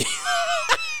same year...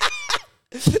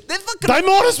 They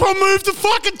might as well move to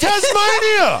fucking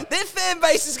Tasmania. Their fan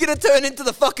base is going to turn into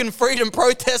the fucking Freedom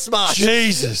Protest March.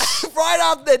 Jesus. Right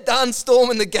after they're done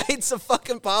storming the gates of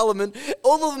fucking Parliament,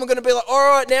 all of them are going to be like,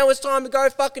 all right, now it's time to go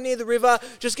fucking near the river.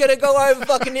 Just going to go over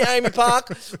fucking near Amy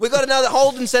Park. We got another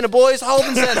Holden Centre, boys.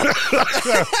 Holden Centre.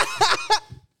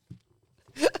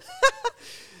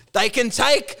 They can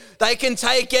take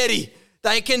Eddie.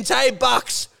 They can take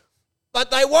Bucks.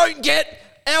 But they won't get...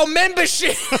 our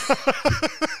membership.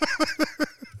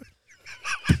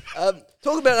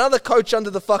 Talk about another coach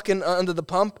under the fucking under the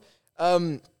pump.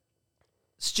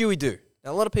 Stewie Doo.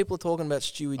 Now a lot of people are talking about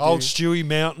Stewie Doo. Old Stewie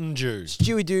Mountain Dew.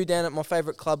 Stewie Doo down at my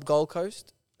favourite club, Gold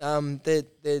Coast. They're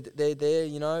there,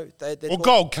 you know.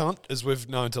 Gold cunt, as we've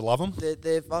known to love them.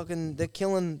 They're trying to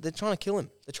kill him.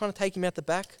 They're trying to take him out the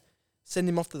back, send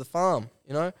him off to the farm,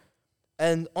 you know.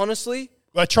 And honestly,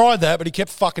 they tried that, but he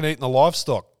kept fucking eating the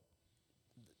livestock.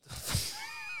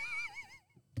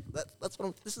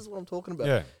 This is what I'm talking about.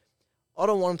 Yeah. I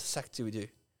don't want him to sack Stewie Doo.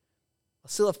 I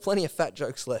still have plenty of fat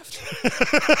jokes left.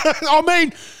 I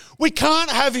mean, we can't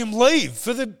have him leave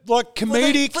for the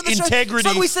comedic integrity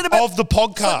of the podcast.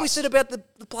 It's like we said about the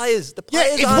players. The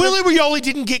players if Willie Rioli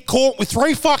didn't get caught with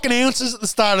 3 fucking ounces at the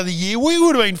start of the year, we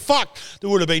would have been fucked. There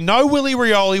would have been no Willie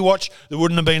Rioli watch. There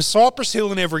wouldn't have been Cypress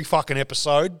Hill in every fucking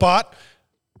episode. But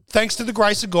thanks to the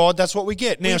grace of God, that's what we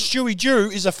get. Now, Stewie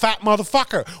Jew is a fat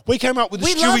motherfucker. We came up with a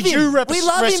Stewie Jew recipe. We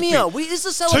love him here. It's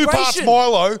a celebration. 2 parts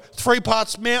Milo, 3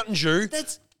 parts Mountain Dew.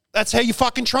 That's how you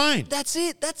fucking train. That's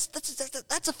it. That's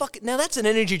a fucking... Now, that's an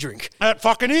energy drink. That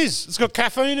fucking is. It's got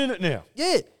caffeine in it now.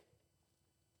 Yeah.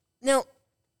 Now,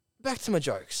 back to my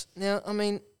jokes. Now, I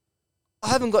mean, I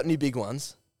haven't got any big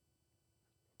ones,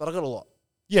 but I got a lot.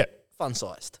 Yeah.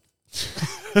 Fun-sized.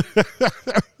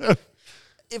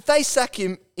 If they sack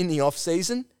him in the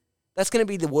off-season, that's going to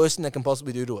be the worst thing they can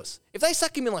possibly do to us. If they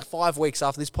sack him in 5 weeks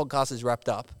after this podcast is wrapped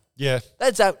up,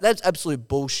 that's absolute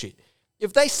bullshit.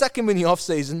 If they sack him in the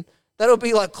off-season, that'll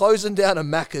be like closing down a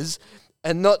Macca's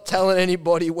and not telling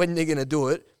anybody when they're going to do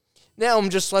it. Now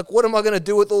I'm just like, what am I going to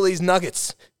do with all these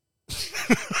nuggets? Give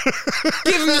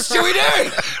him the Stewie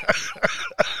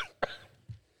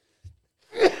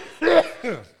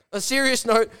Doo! A serious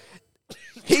note,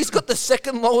 he's got the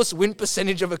second lowest win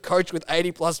percentage of a coach with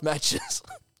 80-plus matches.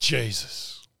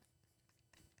 Jesus.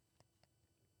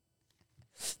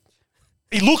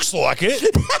 He looks like it.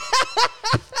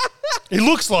 He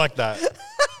looks like that.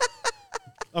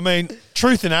 I mean,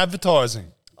 truth in advertising.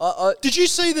 Did you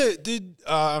see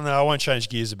I won't change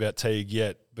gears about Teague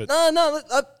yet. But No,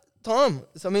 time.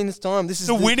 I mean, it's time. This is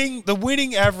the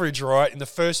winning average, right, in the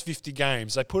first 50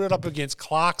 games. They put it up against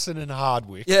Clarkson and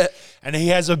Hardwick. Yeah. And he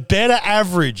has a better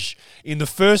average in the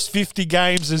first 50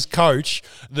 games as coach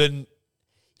than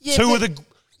two of the...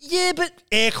 Yeah, but...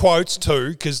 Air quotes, two,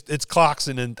 because it's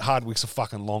Clarkson and Hardwick's a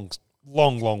fucking long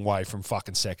way from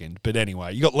fucking second. But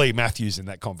anyway, you got Lee Matthews in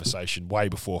that conversation way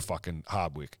before fucking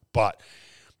Hardwick. But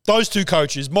those 2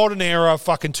 coaches, modern era,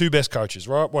 fucking 2 best coaches,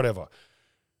 right? Whatever.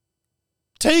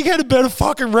 Teague had a better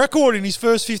fucking record in his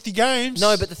first 50 games.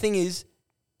 No, but the thing is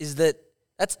that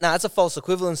that's a false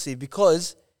equivalency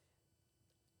because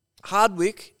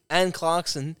Hardwick and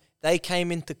Clarkson, they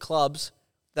came into clubs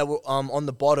that were on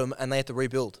the bottom and they had to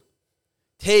rebuild.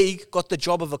 Teague got the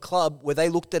job of a club where they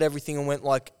looked at everything and went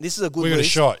like, this is a good list. We got a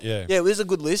shot, yeah. Yeah, this is a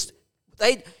good list.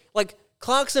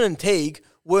 Clarkson and Teague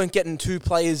weren't getting 2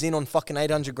 players in on fucking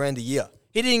 $800,000 a year.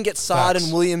 He didn't get Sard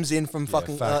and Williams in from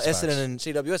fucking Essendon and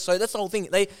CWS. So that's the whole thing.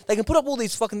 They can put up all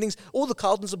these fucking things. All the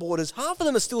Carlton supporters, half of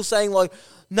them are still saying like,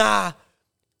 nah,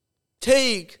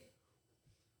 Teague,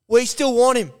 we still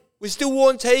want him. We still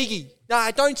want Teague.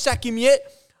 Nah, don't sack him yet.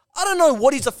 I don't know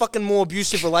what is a fucking more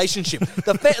abusive relationship.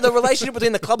 The relationship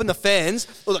between the club and the fans,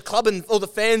 or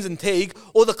the fans and Teague,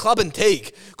 or the club and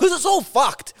Teague. Because it's all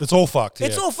fucked. It's all fucked, yeah.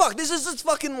 It's all fucked. It's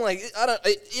fucking like,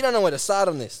 you don't know where to start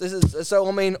on this. So,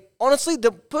 I mean, honestly,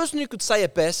 the person who could say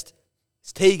it best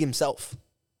is Teague himself.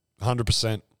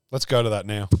 100%. Let's go to that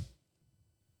now.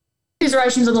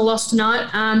 Considerations on the loss tonight.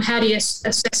 How do you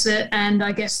assess it and,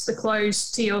 I guess, the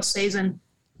close to your season?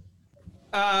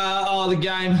 The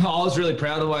game. I was really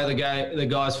proud of the way the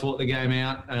guys fought the game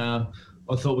out.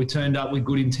 I thought we turned up with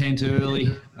good intent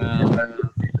early.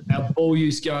 Our ball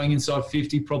use going inside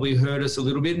 50 probably hurt us a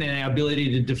little bit, and our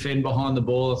ability to defend behind the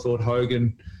ball. I thought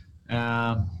Hogan,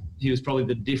 he was probably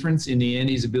the difference in the end.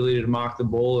 His ability to mark the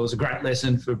ball. It was a great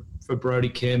lesson for Brodie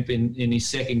Kemp in his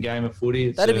second game of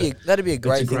footy. That'd be a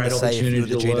great thing to say if you were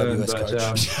the GWS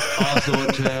coach.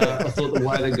 I thought the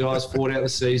way the guys fought out the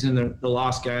season, the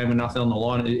last game and nothing on the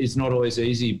line, it's not always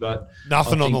easy, but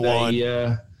nothing on the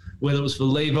line. Whether it was for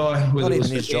Levi, whether it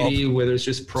was for Eddie, whether it's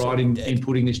just pride in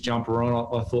putting this jumper on,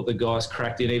 I thought the guys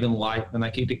cracked it even late. When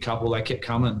they kicked a couple, they kept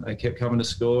coming. They kept coming to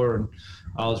score, and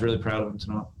I was really proud of them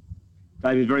tonight.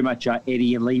 David, very much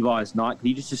Eddie and Levi's night. Can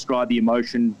you just describe the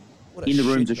emotion in the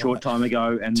rooms a short time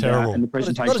ago and the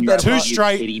presentation?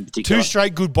 Two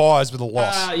straight goodbyes with a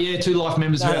loss. 2 life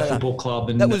members of our football club.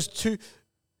 And that was 2.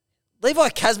 Levi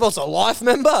Casboult's a life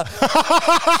member? What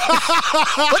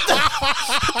the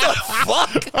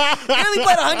fuck? They only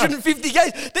played 150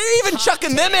 games. They're even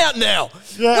chucking them out now.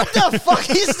 Yeah. What the fuck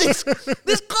is this?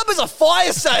 This club is a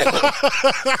fire sale.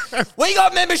 We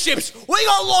got memberships. We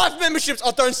got life memberships.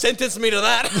 Oh, don't sentence me to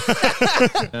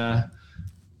that.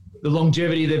 The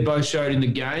longevity they both showed in the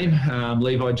game.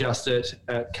 Levi just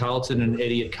at Carlton and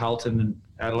Eddie at Carlton and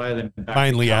Adelaide.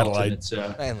 Mainly Adelaide.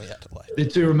 Mainly Adelaide. They're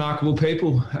 2 remarkable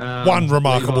people. One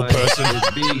remarkable Levi, person.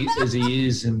 As big as he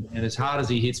is and as hard as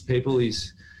he hits people,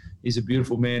 he's a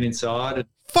beautiful man inside.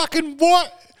 Fucking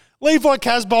what? Levi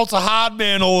Casbolt's a hard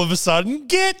man all of a sudden.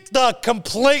 Get the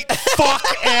complete fuck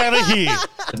out of here.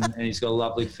 And he's got a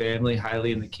lovely family,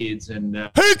 Haley and the kids. And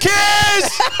who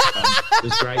cares? It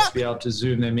was great to be able to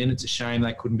zoom them in. It's a shame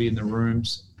they couldn't be in the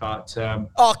rooms. But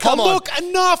oh, come on. Look,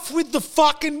 enough with the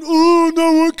fucking, oh,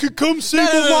 no one can come see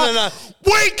No.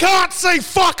 We can't see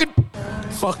fucking.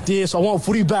 Fuck this. I want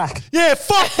footy back. Yeah,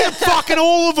 fuck them fucking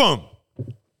all of them.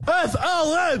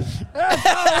 FLM!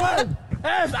 FLM!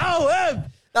 FLM!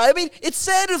 No, I mean, it's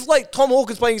sad if, like, Tom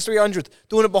Hawkins playing his 300th,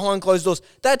 doing it behind closed doors.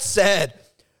 That's sad.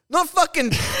 Not fucking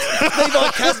Levi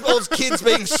Casbolt's kids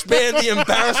being spared the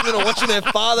embarrassment of watching their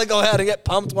father go out and get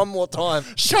pumped one more time.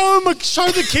 Show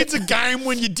the kids a game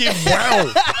when you did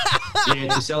well. Yeah,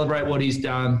 to celebrate what he's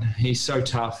done, he's so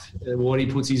tough. What he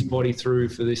puts his body through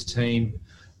for this team.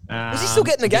 Is he still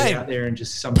getting the game? Out there and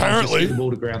just sometimes just get the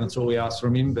ball to ground. That's all we ask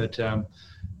from him. But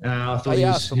I thought he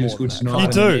was good tonight.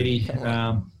 You do. Eddie,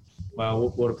 well,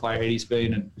 what a player Eddie's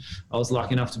been. And I was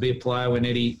lucky enough to be a player when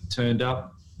Eddie turned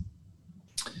up.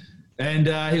 And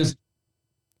he was...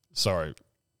 Sorry,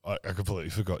 I completely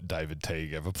forgot David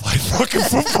Teague ever played fucking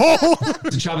football.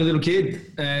 He's a chubby little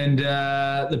kid. And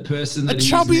the person that he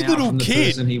is now from the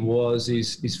person he was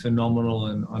is phenomenal.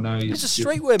 And I know he's... It's a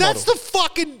streetwear model. That's the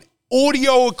fucking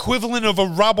audio equivalent of a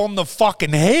rub on the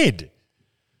fucking head.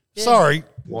 Yeah. Sorry.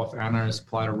 Wife Anna has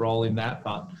played a role in that,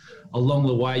 but along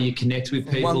the way you connect with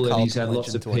people, and he's had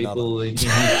lots of people in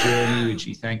his journey, which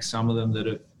he thanks some of them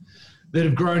that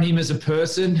have grown him as a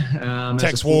person.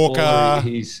 Tex Walker,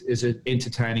 he's as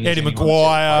entertaining Eddie as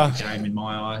Maguire. Game in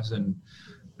my eyes, and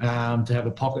to have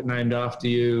a pocket named after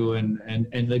you, and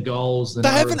the goals. They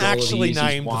haven't actually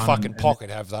named the fucking pocket,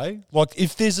 have they? Like,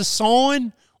 if there's a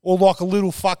sign or like a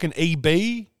little fucking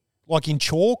EB, like in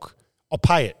chalk, I'll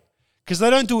pay it. Because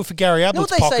they don't do it for Gary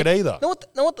Ablett's pocket either. Know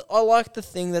what I like the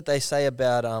thing that they say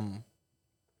about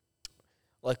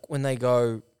like when they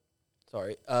go,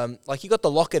 like you got the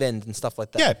locket end and stuff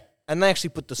like that. Yeah. And they actually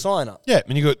put the sign up. Yeah,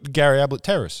 and you got Gary Ablett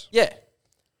Terrace. Yeah.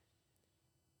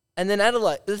 And then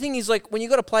Adelaide, the thing is, like, when you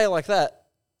got a player like that,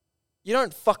 you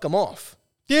don't fuck them off.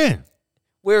 Yeah.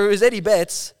 Whereas Eddie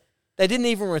Betts, they didn't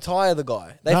even retire the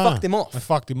guy. They fucked him off. They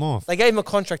fucked him off. They gave him a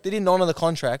contract. They didn't honour the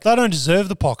contract. They don't deserve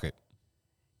the pocket.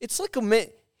 It's like a...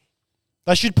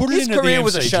 They should put it in at the MCG. His career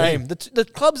was a shame. The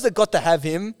clubs that got to have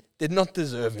him did not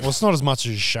deserve him. Well, it's not as much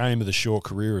as a shame of the short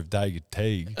career of David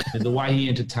Teague. The way he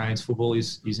entertains football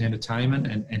is entertainment,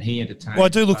 and he entertains. Well, I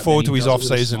do look forward to his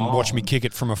off-season, watch me kick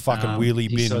it from a fucking wheelie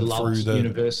bin through the...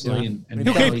 universally. You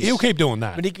know, he'll keep doing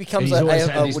that. But he becomes he's always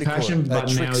had his passion,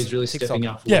 but now he's really stepping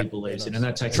up for what he believes in, and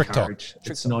that takes TikTok. courage.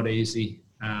 It's not easy.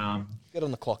 Get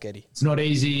on the clock, Eddie. It's not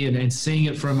easy, and seeing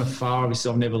it from afar,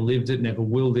 obviously I've never lived it, never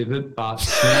will live it, but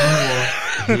seeing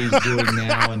what he's doing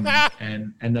now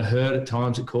and the hurt at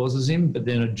times it causes him, but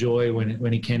then a joy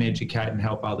when he can educate and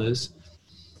help others.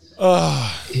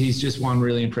 He's just one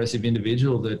really impressive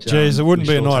individual that... Jeez, it wouldn't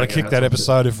be a night to kick that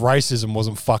episode if racism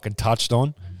wasn't fucking touched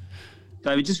on.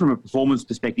 David, just from a performance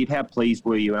perspective, how pleased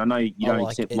were you? And I know you don't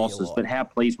accept losses, but how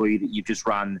pleased were you that you've just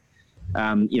run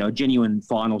a genuine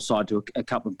final side to a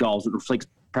couple of goals that reflects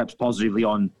perhaps positively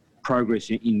on progress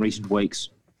in recent weeks?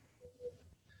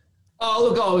 Oh,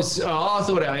 look, I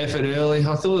thought our effort early. I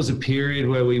thought there was a period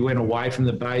where we went away from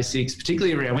the basics,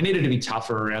 particularly around, we needed to be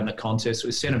tougher around the contest.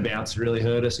 With centre bounce really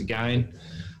hurt us again.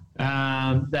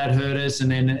 That hurt us.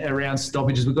 And then around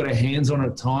stoppages, we got our hands on it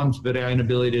at times, but our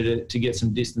inability to get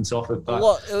some distance off it.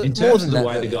 But in terms of the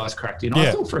way the guys cracked in,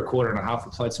 I thought for a quarter and a half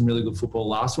we played some really good football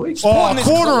last week. Oh, a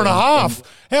quarter and a half.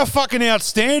 How fucking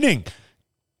outstanding.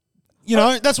 You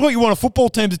know, that's what you want a football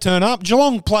team to turn up.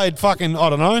 Geelong played fucking,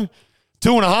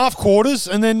 2.5 quarters,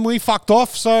 and then we fucked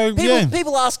off. So,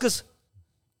 People ask us,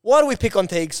 why do we pick on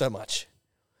Teague so much?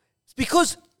 It's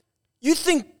because you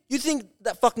think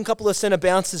that fucking couple of centre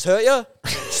bounces hurt you?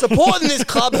 Supporting this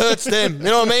club hurts them. You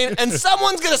know what I mean? And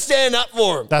someone's going to stand up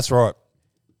for them. That's right.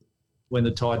 When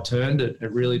the tide turned, it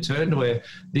really turned. Where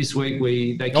this week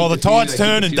the tide's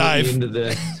turning, Dave. At the end of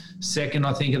the second,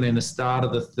 I think, and then the start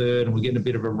of the third, and we're getting a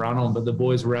bit of a run on. But the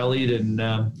boys rallied, and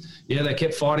they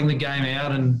kept fighting the game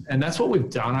out, and that's what we've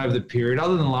done over the period.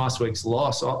 Other than last week's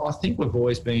loss, I think we've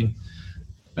always been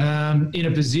in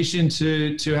a position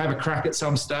to have a crack at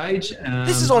some stage.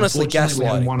 This is honestly gaslighting. We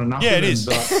haven't won enough. Yeah, it is.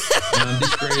 But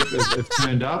this group have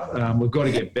turned up. We've got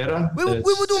to get better. We were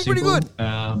doing pretty good.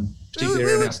 Particularly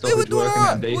around our stoppage work and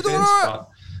our defence.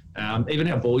 But even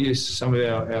our ball use, some of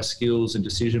our skills and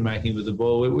decision making with the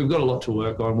ball, we've got a lot to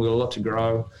work on. We've got a lot to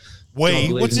grow.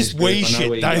 We? What's this we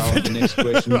shit, David?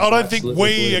 I don't think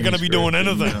we are going to be doing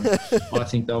anything. I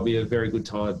think they'll be a very good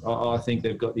tie. I think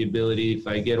they've got the ability, if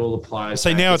they get all the players.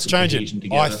 See, now it's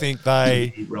changing. I think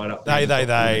they.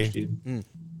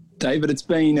 David, it's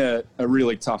been a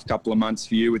really tough couple of months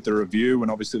for you with the review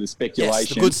and obviously the speculation. Yes,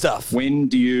 the good stuff. When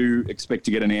do you expect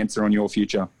to get an answer on your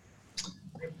future?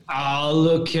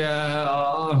 Look,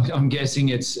 I'm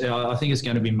guessing I think it's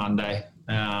going to be Monday.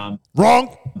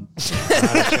 Wrong. This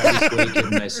week,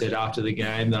 and they said after the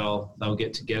game they'll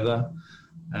get together,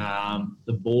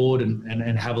 the board,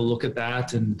 and have a look at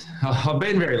that. And I've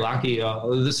been very lucky.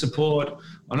 The support.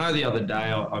 I know the other day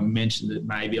I mentioned that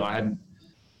maybe I hadn't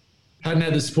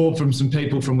had the support from some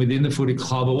people from within the footy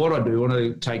club. But what I do want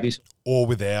to take this or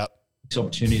without this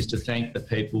opportunity is to thank the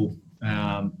people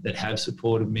that have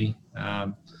supported me.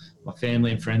 My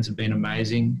family and friends have been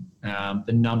amazing.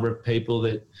 The number of people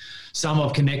that some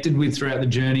I've connected with throughout the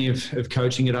journey of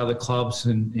coaching at other clubs,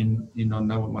 and I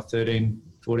know what my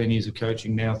 14 years of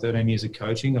coaching now, 13 years of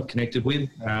coaching I've connected with.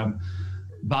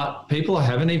 But people I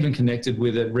haven't even connected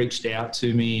with that reached out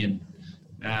to me, and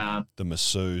the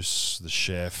masseuse, the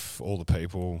chef, all the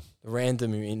people. The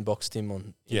random who inboxed him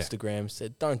on Instagram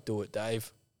said, "Don't do it,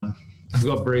 Dave." I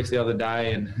got briefed the other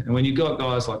day, and when you've got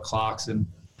guys like Clarkson,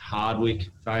 Hardwick,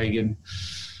 Fagan,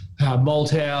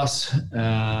 Malthouse,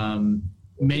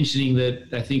 mentioning that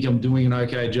they think I'm doing an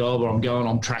okay job, or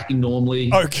I'm tracking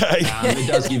normally. Okay. It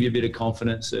does give you a bit of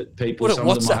confidence that people, some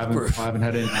of them I haven't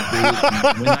had anything to do with.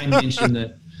 And when they mention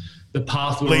that the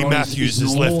path we're Lee on Matthews is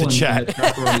has normal left the chat. and the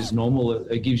track we're on is normal,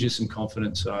 it gives you some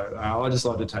confidence. So I just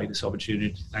like to take this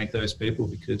opportunity to thank those people,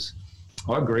 because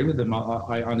I agree with them.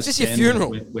 I understand. Is this your funeral?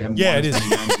 We haven't Yeah, won it is. as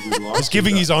many games as we'd like He's to,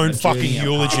 giving but his own that's fucking doing our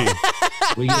eulogy.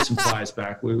 part. We get some players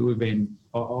back. We've been.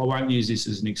 I won't use this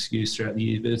as an excuse throughout the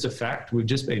year, but it's a fact. We've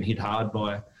just been hit hard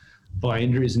by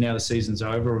injuries, and now the season's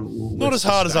over. Not as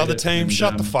hard as other teams.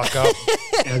 Shut the fuck up.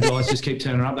 Our guys just keep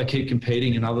turning up. They keep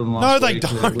competing, and other than No, last they week,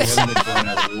 don't. we haven't been blown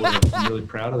out of the water. I'm really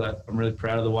proud of that. I'm really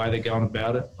proud of the way they're going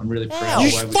about it. I'm really proud You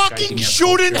of the way we're fucking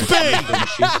shaping our shouldn't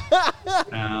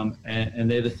culture. And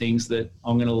they're the things that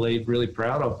I'm going to leave really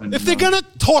proud of. And, If they're going to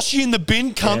toss you in the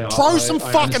bin, cunt, throw some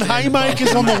fucking understand the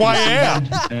haymakers on the way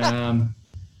out.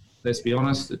 Let's be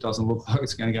honest, it doesn't look like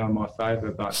it's going to go in my favour.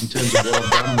 But in terms of what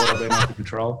I've done and what I've been able to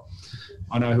control,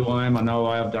 I know who I am. I know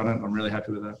why I've done it. I'm really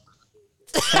happy with that.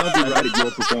 How have you rated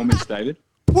your performance, David?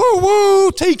 Woo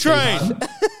woo, T-Train.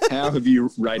 How have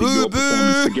you rated your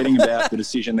performance? Forgetting about the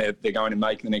decision they're going to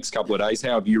make in the next couple of days,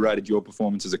 how have you rated your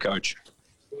performance as a coach?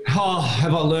 Oh,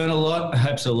 have I learned a lot?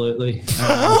 Absolutely.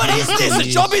 What is this? A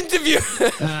job interview?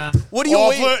 What are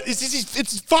your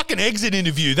it's a fucking exit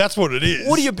interview. That's what it is.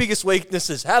 What are your biggest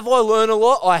weaknesses? Have I learned a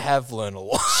lot? I have learned a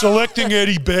lot. Selecting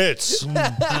Eddie Betts.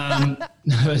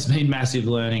 It's been massive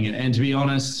learning, and to be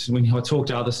honest, when I talk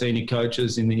to other senior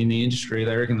coaches in the industry,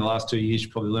 they reckon the last 2 years you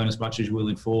probably learn as much as you will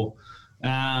in 4.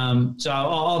 So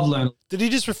I've learned. Did he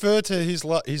just refer to his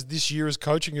this year as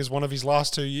coaching as one of his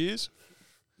last 2 years?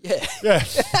 Yeah.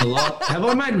 A lot. Have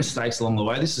I made mistakes along the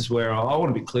way? This is where I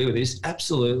want to be clear with this.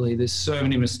 Absolutely. There's so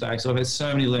many mistakes. I've had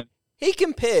so many learnings. He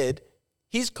compared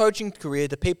his coaching career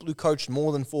to people who coached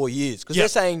more than 4 years. Because they're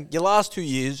saying your last 2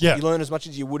 years, you learn as much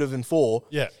as you would have in 4.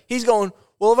 Yeah. He's going,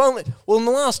 in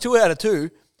the last 2 out of 2,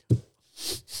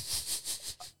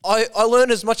 I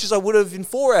learned as much as I would have in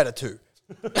 4 out of 2.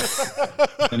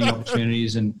 Learning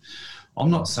opportunities, and I'm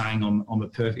not saying I'm a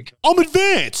perfect coach. I'm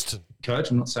advanced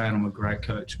coach. I'm not saying I'm a great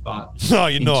coach, but no,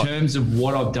 you're not. In terms of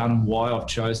what I've done and why I've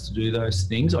chose to do those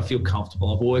things, I feel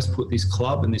comfortable. I've always put this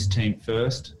club and this team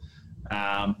first.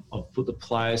 I've put the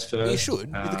players first. You should.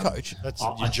 You're the coach. That's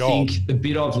your I job. think the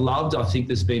bit I've loved, I think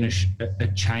there's been a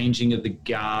changing of the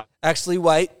guard. Actually,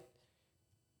 wait.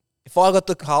 If I got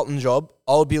the Carlton job,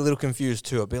 I would be a little confused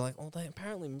too. I'd be like,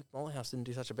 apparently Mick Molehouse didn't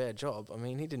do such a bad job. I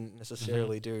mean, he didn't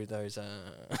necessarily do those...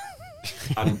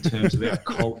 in terms of our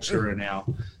culture and our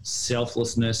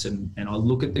selflessness, and I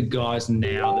look at the guys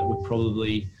now that were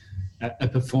probably are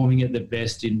performing at the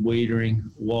best in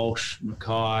Wiedering, Walsh,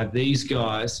 Mackay, these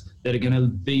guys that are going to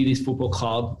be this football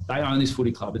club. They own this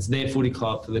footy club. It's their footy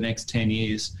club for the next 10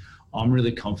 years. I'm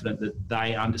really confident that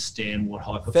they understand what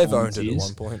high performance owned it is.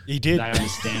 at one point. He did. They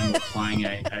understand what playing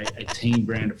a team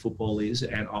brand of football is,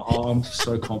 and I'm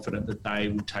so confident that they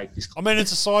will take this. I mean,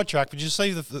 it's a sidetrack. Did you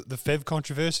see the Fev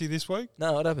controversy this week?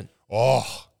 No, it happened.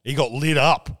 Oh, he got lit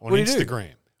up on What did he do?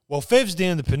 Instagram. Well, Fev's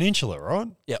down the peninsula, right?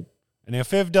 Yep. And now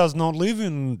Fev does not live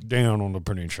down on the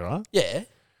peninsula. Yeah.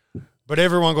 But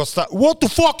everyone got stuck. What the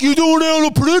fuck you doing down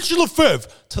on the peninsula,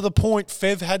 Fev? To the point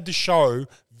Fev had to show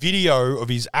video of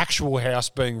his actual house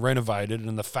being renovated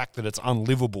and the fact that it's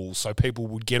unlivable so people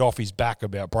would get off his back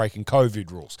about breaking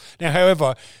COVID rules. Now,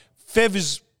 however, Fev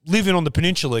is living on the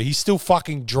peninsula. He's still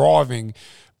fucking driving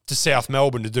to South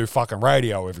Melbourne to do fucking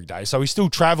radio every day. So he's still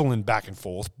travelling back and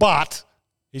forth, but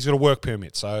he's got a work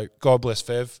permit. So God bless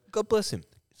Fev. God bless him.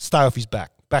 Stay off his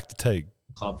back. Back to Teague.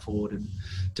 Club forward, and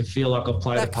to feel like I've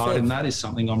played Back a part Fev. in that is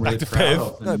something I'm really Back to proud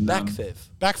Fev. of. No, And, back Fev.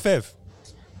 Back Fev.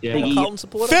 Yeah, Piggy, Carlton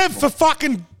supporter. Fev for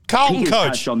fucking Carlton Piggy coach.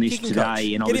 touched on this Kicking today coach. and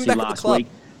Get him obviously back at the last club. week.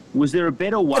 Was there a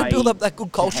better way Gotta build up that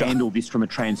good culture. to handle this from a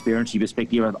transparency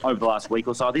perspective over the last week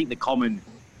or so? I think the common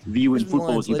view in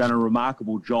football is you've done a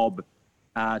remarkable job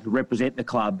to represent the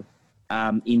club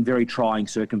in very trying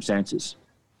circumstances.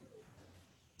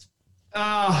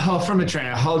 From a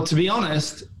trainer, to be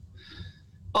honest,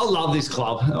 I love this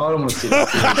club. I don't want to sit up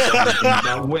here and say anything,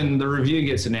 but when the review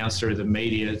gets announced through the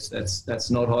media, that's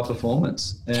not high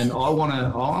performance. And I'm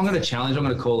going to challenge. I'm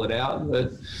going to call it out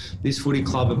that this footy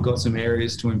club have got some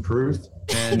areas to improve.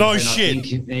 And, No shit. I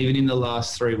think even in the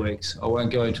last 3 weeks, I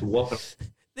won't go into what.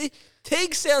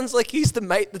 Teague sounds like he's the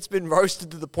mate that's been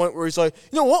roasted to the point where he's like,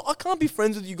 you know what? I can't be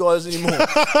friends with you guys anymore.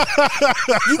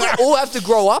 You all have to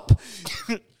grow up.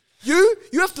 You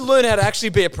have to learn how to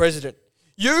actually be a president.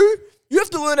 You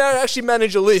have to learn how to actually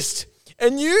manage a list.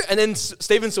 And then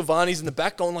Stephen Silvani's in the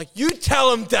back going like, you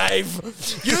tell him, Dave.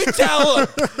 You tell him.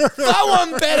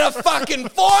 Someone better fucking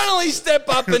finally step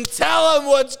up and tell him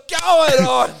what's going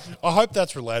on. I hope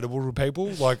that's relatable to people.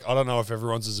 Like, I don't know if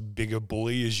everyone's as big a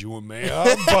bully as you and me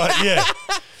are, but yeah.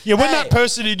 Yeah, when that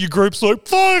person in your group's like,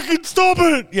 fucking stop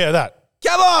it. Yeah, that.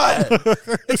 Come on.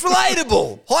 It's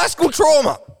relatable. High school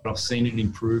trauma. I've seen an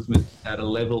improvement at a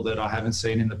level that I haven't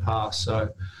seen in the past.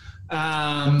 So,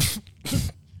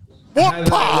 what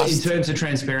past? In terms of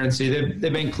transparency,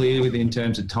 they've been clear with in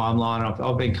terms of timeline.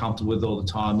 I've been comfortable with all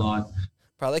the timeline.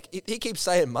 Bro, he keeps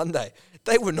saying Monday.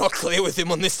 They were not clear with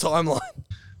him on this timeline.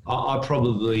 I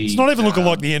probably... It's not even looking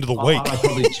like the end of the week. I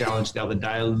probably challenged the other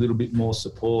day a little bit more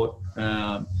support,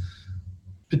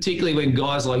 particularly when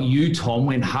guys like you, Tom,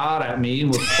 went hard at me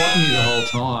and were plotting me the whole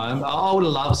time. I would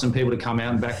have loved some people to come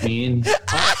out and back me in.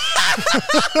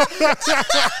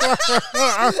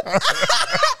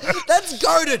 That's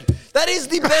goated. That is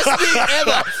the best thing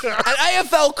ever. An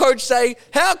AFL coach say,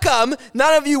 how come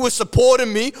none of you were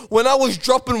supporting me when I was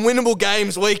dropping winnable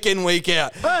games week in, week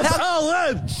out?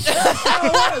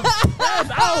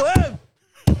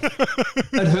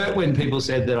 It hurt when people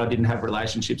said that I didn't have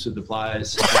relationships with the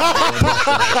players. No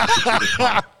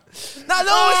one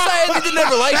was saying they didn't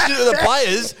have a relationship with the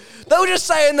players. They were just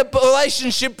saying the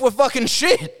relationship were fucking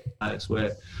shit. That's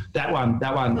where that one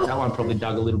probably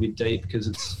dug a little bit deep because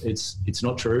it's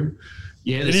not true.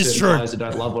 Yeah, there's certain players that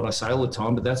don't love what I say all the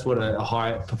time, but that's what a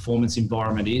high performance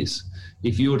environment is.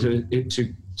 If you were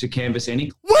to canvass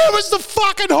any, where was the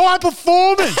fucking high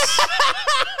performance?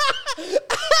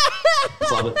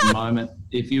 club at the moment,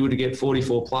 if you were to get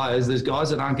 44 players, there's guys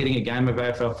that aren't getting a game of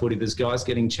AFL footy. There's guys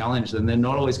getting challenged, and they're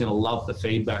not always going to love the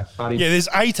feedback. But yeah, there's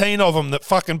 18 of them that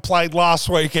fucking played last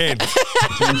weekend. In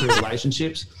terms of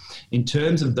relationships, in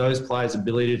terms of those players'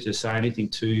 ability to say anything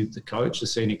to the coach, the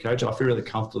senior coach, I feel really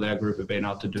comfortable with our group of being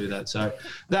able to do that. So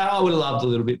that I would have loved a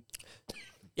little bit.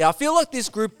 Yeah, I feel like this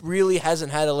group really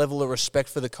hasn't had a level of respect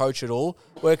for the coach at all,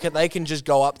 where they can just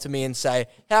go up to me and say,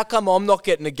 how come I'm not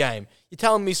getting a game? You're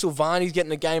telling me Silvani's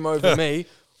getting a game over me?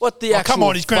 What the actual come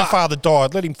on, his grandfather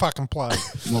died. Let him fucking play.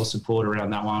 More support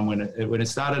around that one when it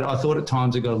started. I thought at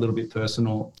times it got a little bit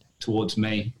personal towards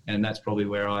me, and that's probably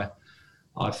where I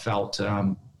felt I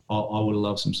would have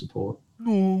loved some support.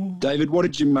 David, what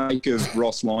did you make of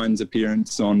Ross Lyon's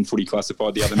appearance on Footy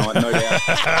Classified the other night? No doubt.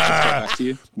 Just back to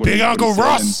you. Big Uncle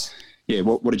Ross. Yeah,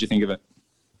 what did you think of it?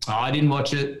 I didn't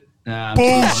watch it.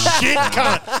 Bullshit,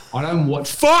 cunt. I don't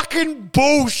watch. Fucking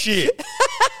bullshit.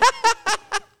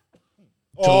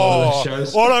 I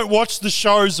don't watch the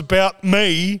shows about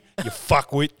me, you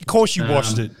fuckwit. Of course you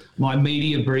watched it. My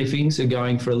media briefings are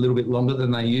going for a little bit longer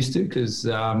than they used to because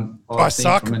I think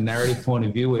suck. From a narrative point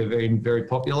of view, we're very, very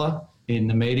popular in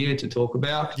the media to talk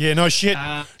about. Yeah, no shit.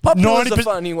 Popular is a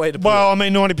funny way to put it. Well, I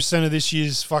mean, 90% of this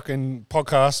year's fucking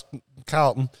podcast,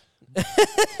 Carlton,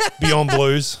 Beyond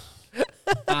Blues.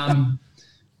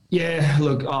 Yeah,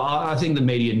 look, I think the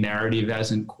media narrative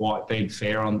hasn't quite been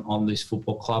fair on this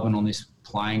football club and on this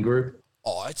playing group.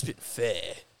 Oh, it's been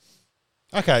fair.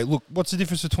 Okay, look, what's the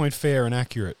difference between fair and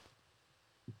accurate?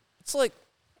 It's like,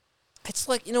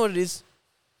 you know what it is?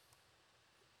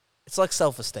 It's like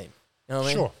self-esteem. You know what I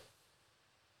mean? Sure.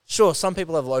 Sure, some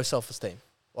people have low self-esteem,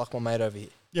 like my mate over here.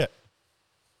 Yeah.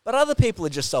 But other people are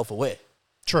just self-aware.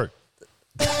 True.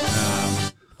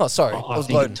 Oh, sorry. I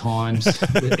think at times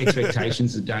the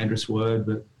expectation's a dangerous word,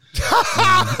 but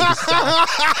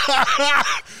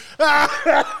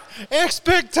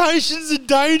expectation's a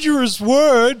dangerous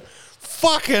word.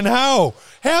 Fucking hell.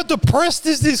 How depressed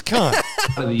is this cunt?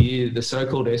 of the year, the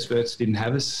so-called experts didn't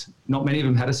have us. Not many of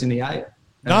them had us in the 8.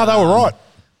 No, they were right.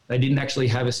 They didn't actually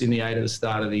have us in the 8 at the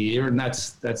start of the year, and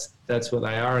that's what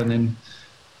they are. And then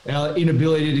our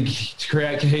inability to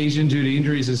create cohesion due to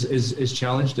injuries has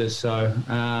challenged us. So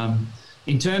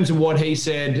in terms of what he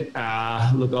said,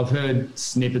 look, I've heard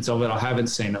snippets of it. I haven't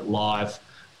seen it live.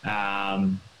 I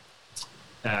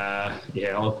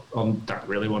don't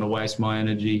really want to waste my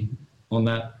energy on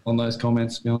those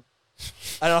comments. You know?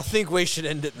 And I think we should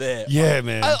end it there. Yeah,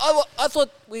 man. I thought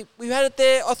we had it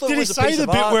there. I thought Did it was he say the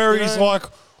bit where he's like,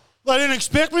 they didn't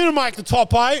expect me to make the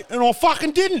top 8, and I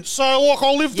fucking didn't. So, like,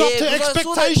 I lived up to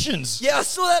expectations. I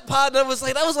saw that part, and I was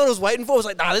like, that was what I was waiting for. I was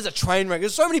like, nah, there's a train wreck.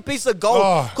 There's so many pieces of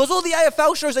gold. Because all the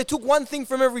AFL shows, they took one thing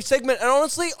from every segment, and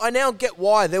honestly, I now get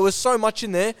why. There was so much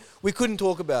in there, we couldn't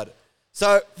talk about it.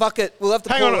 So, fuck it. We'll have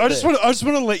to Hang on, I just want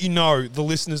to let you know, the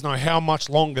listeners know how much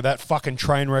longer that fucking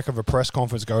train wreck of a press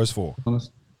conference goes for.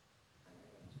 Honest.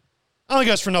 Only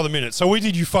goes for another minute. So we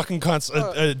did you fucking cunts.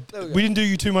 We didn't do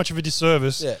you too much of a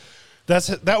disservice. Yeah.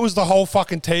 That was the whole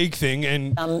fucking Teague thing,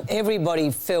 and everybody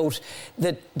felt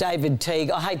that David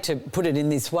Teague, I hate to put it in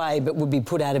this way, but would be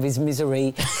put out of his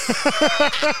misery.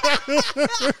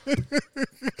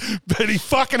 But he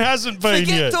fucking hasn't been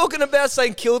Forget yet. talking about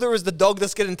St Kilda as the dog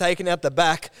that's getting taken out the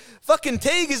back. Fucking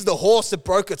Teague is the horse that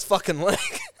broke its fucking leg.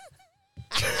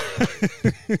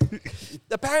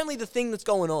 Apparently the thing that's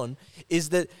going on is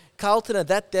that Carlton are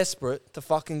that desperate to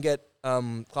fucking get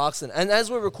Clarkson. And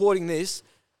as we're recording this,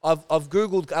 I've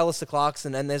Googled Alistair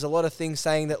Clarkson, and there's a lot of things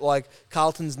saying that, like,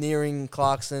 Carlton's nearing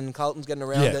Clarkson, Carlton's getting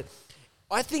around it.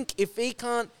 I think if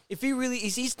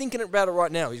he's thinking about it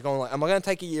right now. He's going like, am I going to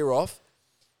take a year off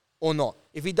or not?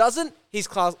 If he doesn't, he's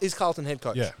Carlton head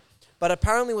coach. Yeah. But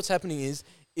apparently what's happening is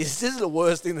this is the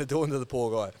worst thing they're doing to the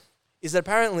poor guy, is that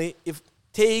apparently if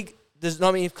Clarkson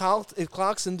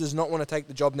does not want to take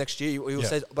the job next year, he will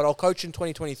say, but I'll coach in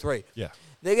 2023. Yeah.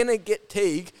 They're going to get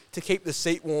Teague to keep the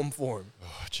seat warm for him.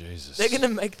 Oh, Jesus. They're going to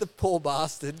make the poor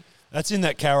bastard. That's in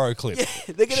that Caro clip. Yeah,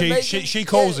 they're going to make him. She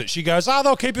calls it. She goes,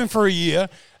 they'll keep him for a year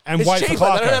and It's wait cheaper. for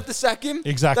Clarko. They don't have to sack him.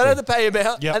 Exactly. They don't have to pay him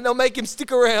out. Yep. And they'll make him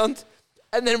stick around.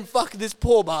 And then fuck this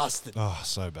poor bastard. Oh,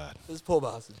 so bad. This poor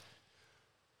bastard.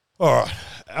 All right.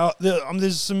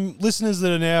 There's some listeners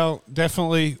that are now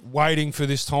definitely waiting for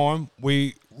this time.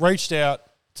 We reached out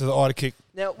to the Ida Kick.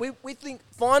 Now, we think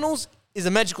finals is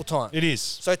a magical time. It is.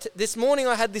 So this morning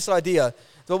I had this idea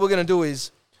that what we're going to do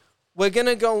is we're going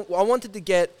to go. I wanted to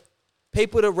get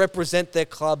people to represent their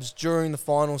clubs during the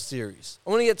final series. I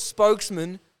want to get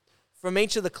spokesmen from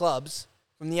each of the clubs,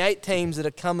 from the 8 teams that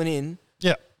are coming in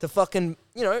to fucking,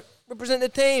 represent the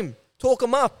team. Talk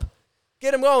them up.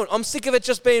 Get them going. I'm sick of it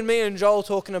just being me and Joel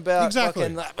talking about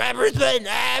fucking Brisbane.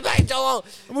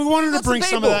 We wanted to bring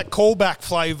some of that callback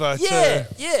flavour to...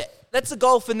 Yeah. That's the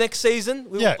goal for next season.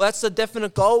 That's a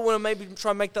definite goal. We want to maybe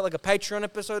try and make that like a Patreon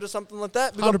episode or something like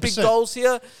that. We've got 100%. big goals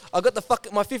here. I've got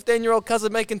my 15-year-old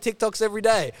cousin making TikToks every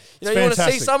day. You want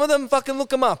to see some of them? Fucking look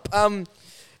them up.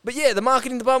 But yeah, the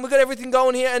marketing department, we've got everything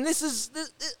going here. And this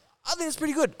I think it's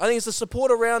pretty good. I think it's a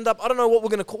supporter roundup. I don't know what we're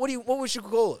going to call what we should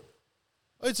call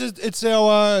it. It's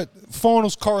our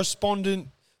finals correspondent.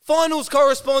 Finals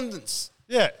correspondence.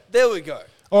 Yeah. There we go.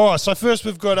 All right, so first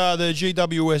we've got the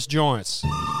GWS Giants.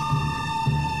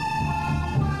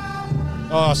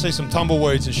 Oh, I see some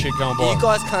tumbleweeds and shit going by. You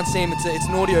guys can't see him. It's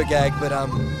an audio gag, but it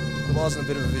wasn't a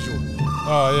bit of a visual.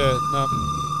 Oh, yeah.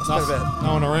 No,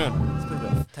 no one around. It's been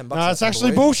about $10. No, it's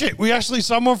actually bullshit. We actually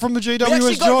someone from the GWS Giants.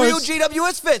 We actually got real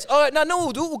GWS fans. All right, now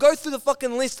we'll do. We'll go through the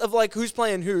fucking list of like who's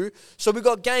playing who. So we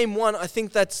got game 1. I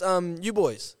think that's you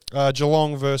boys.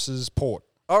 Geelong versus Port.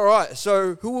 All right.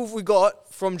 So who have we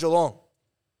got from Geelong?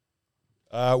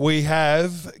 We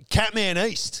have Catman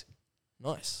East.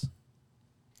 Nice.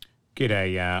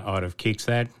 G'day, out of Kicks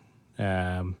that.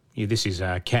 This is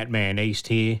Catman East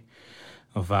here.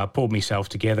 I've pulled myself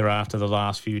together after the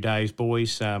last few days,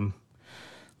 boys.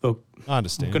 Look, I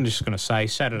understand. I'm just going to say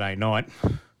Saturday night,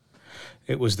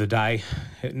 it was the day,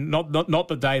 not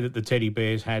the day that the Teddy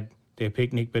Bears had their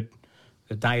picnic, but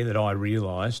the day that I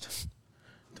realised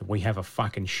that we have a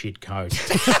fucking shit coach.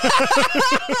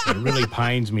 It really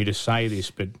pains me to say this,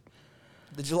 but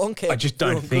the Geelong camp I just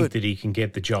don't think that he can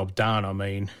get the job done. I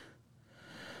mean,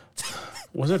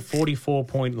 was it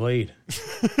 44-point lead?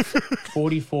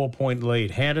 44-point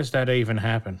lead. How does that even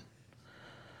happen?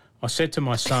 I said to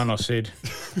my son, I said,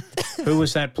 who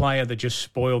was that player that just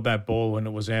spoiled that ball when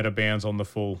it was out of bounds on the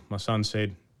full? My son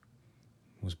said,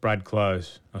 It was Brad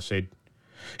Close. I said,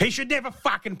 he should never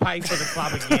fucking play for the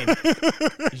club again.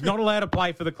 He's not allowed to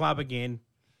play for the club again.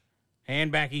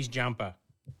 Hand back his jumper.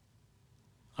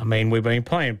 I mean, we've been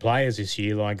playing players this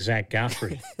year like Zach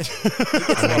Guthrie.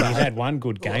 I mean, he's had one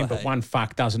good game, but one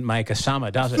fuck doesn't make a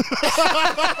summer, does it?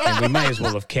 And we may as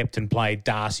well have kept and played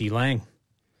Darcy Lang.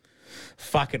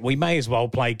 Fuck it, we may as well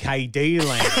play KD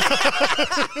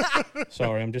Lang.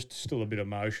 Sorry, I'm just still a bit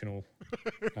emotional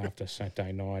after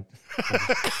Saturday night.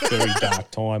 Very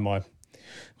dark time. I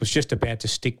was just about to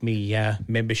stick me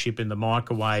membership in the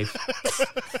microwave.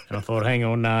 And I thought, hang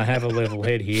on, have a level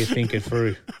head here, think it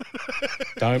through.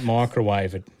 Don't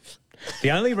microwave it.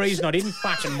 The only reason I didn't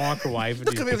fucking microwave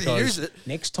it is because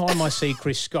next time I see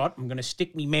Chris Scott, I'm going to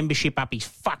stick me membership up his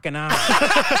fucking ass.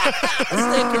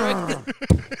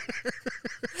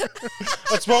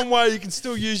 That's one way you can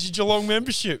still use your Geelong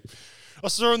membership. I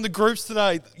saw in the groups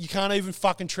today, you can't even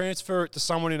fucking transfer it to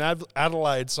someone in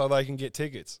Adelaide so they can get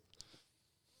tickets.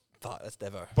 Fuck, that's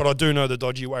never. But I do know the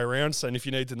dodgy way around, so if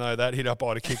you need to know that, hit up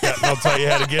Ida Kick That and I'll tell you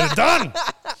how to get it done.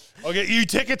 I'll get you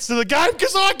tickets to the game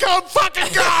because I can't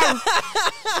fucking go.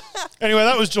 Anyway,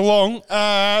 that was Geelong.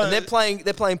 And they're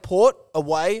playing Port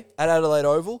away at Adelaide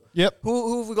Oval. Yep.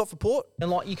 Who have we got for Port? And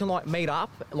like you can like meet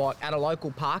up like at a local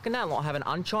park and that, like have an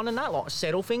unchon and that, like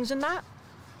settle things and that.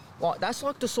 Like that's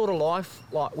like the sort of life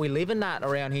like we live in that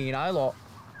around here, you know, like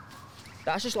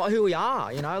that's just like who we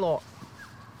are, you know, like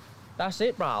that's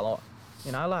it, bro. Like,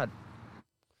 you know, lad.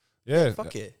 Yeah.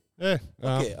 Fuck yeah. Yeah.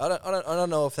 Okay. I don't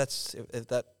know if that's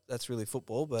really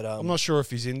football, but I'm not sure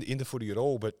if he's into footy at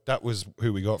all, but that was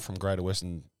who we got from Greater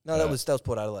Western. No, that was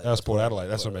Port Adelaide. That was Port Adelaide.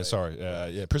 That's what I meant. Sorry.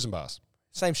 Yeah, Prison Bars.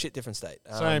 Same shit, different state.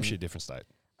 Same shit, different state.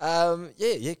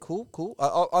 Yeah, cool.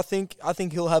 I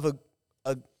think he'll have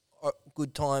a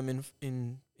good time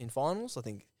in finals. I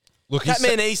think. Look,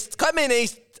 Catman East.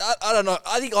 I don't know.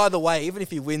 I think either way, even if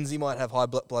he wins, he might have high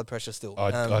blood pressure still.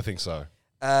 I think so.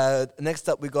 Next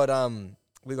up, we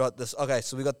got this. Okay,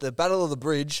 so we got the Battle of the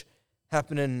Bridge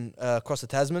happening across the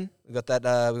Tasman. We got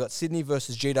that. We got Sydney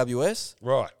versus GWS.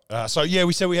 Right. So yeah,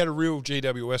 we said we had a real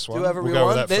GWS one. Do you have a real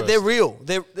one? They're real.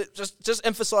 They're just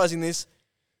emphasising this.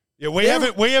 Yeah, we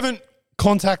haven't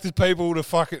contacted people to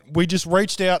fucking. We just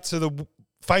reached out to the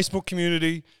Facebook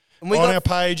community on our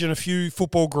page and a few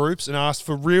football groups and asked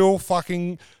for real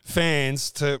fucking fans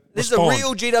to This respond. is a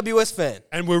real GWS fan.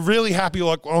 And we're really happy.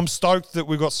 Like, I'm stoked that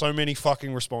we've got so many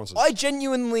fucking responses. I'm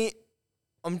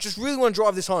just really want to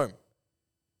drive this home.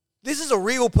 This is a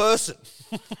real person.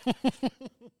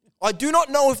 I do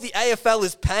not know if the AFL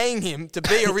is paying him to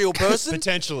be a real person.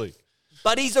 Potentially.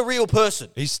 But he's a real person.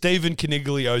 He's Stephen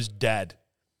Caniglio's dad.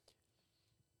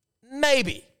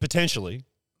 Maybe. Potentially.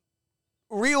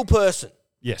 Real person.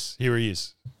 Yes, here he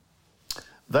is.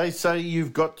 They say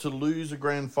you've got to lose a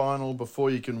grand final before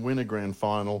you can win a grand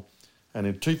final. And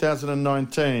in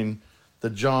 2019, the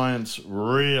Giants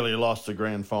really lost a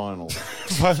grand final.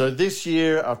 So this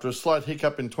year, after a slight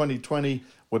hiccup in 2020,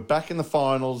 we're back in the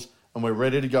finals and we're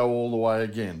ready to go all the way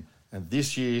again. And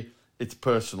this year, it's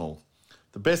personal.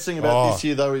 The best thing about this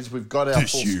year, though, is we've got our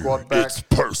full squad back. It's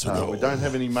personal. We don't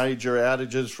have any major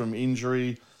outages from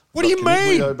injury. What do you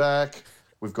mean? Caniglio back.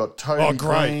 We've got Toby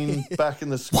Green back in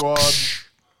the squad.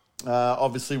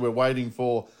 Obviously, we're waiting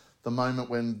for the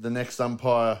moment when the next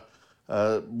umpire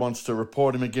wants to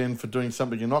report him again for doing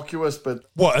something innocuous. But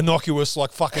what, innocuous?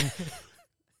 Like fucking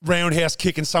roundhouse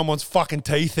kicking someone's fucking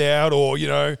teeth out, or, you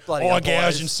know, eye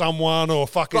gouging someone, or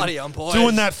fucking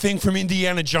doing that thing from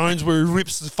Indiana Jones where he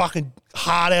rips the fucking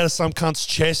heart out of some cunt's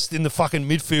chest in the fucking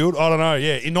midfield. I don't know.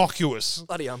 Yeah, innocuous.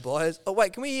 Bloody umpires. Oh,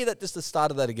 wait, can we hear that, just the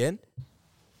start of that again?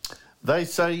 They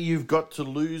say you've got to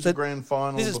lose a grand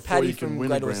final before you can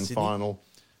win a grand final.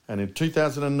 And in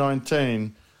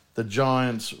 2019, the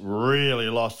Giants really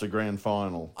lost a grand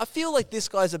final. I feel like this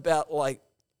guy's about like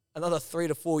another 3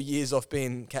 to 4 years off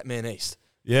being Catman East.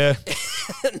 Yeah.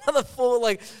 Another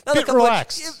bit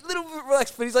relaxed. A little bit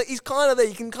relaxed, but he's kind of there.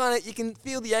 You can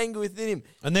feel the anger within him.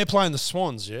 And they're playing the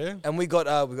Swans, yeah. And we got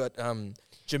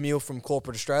Jamil from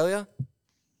Corporate Australia.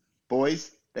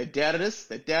 Boys, they doubted us.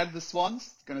 They doubted the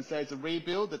Swans. Going to say it's a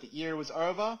rebuild, that the era was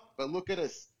over. But look at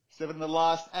us. 7 of the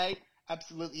last 8.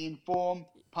 Absolutely in form.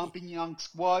 Pumping young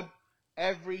squad.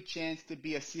 Every chance to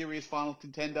be a serious final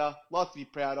contender. Lots to be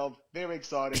proud of. Very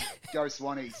excited. Go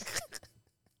Swannies.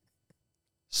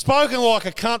 Spoken like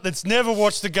a cunt that's never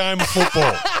watched a game of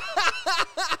football.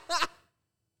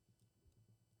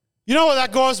 You know what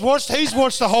that guy's watched? He's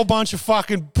watched a whole bunch of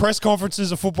fucking press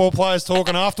conferences of football players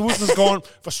talking afterwards and has gone,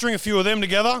 if I string a few of them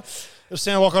together, it'll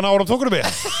sound like I know what I'm talking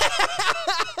about.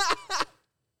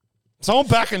 So I'm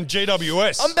backing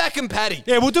GWS. I'm backing Paddy.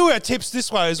 Yeah, we'll do our tips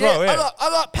this way as well. Yeah. I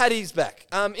got Paddy's back.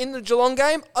 In the Geelong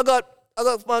game, I got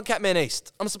my Catman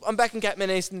East. I'm backing Catman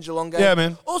East in the Geelong game. Yeah,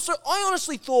 man. Also, I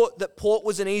honestly thought that Port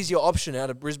was an easier option out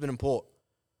of Brisbane and Port.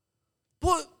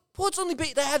 Port's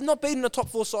they have not beaten a top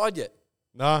 4 side yet.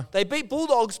 No. They beat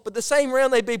Bulldogs, but the same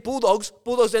round they beat Bulldogs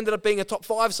ended up being a top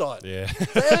 5 side. Yeah.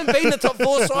 They haven't beaten a top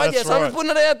 4 side yet, so I'm just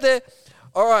putting it out there.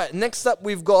 All right, next up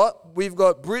we've got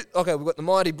the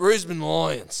mighty Brisbane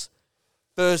Lions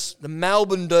versus the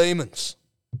Melbourne Demons.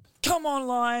 Come on,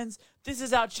 Lions. This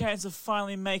is our chance to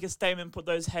finally make a statement, put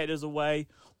those haters away.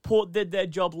 Port did their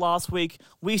job last week.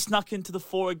 We snuck into the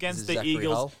 4 against the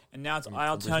Eagles. Hull. And now it's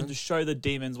our turn to show the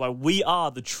Demons why we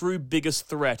are the true biggest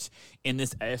threat in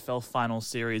this AFL final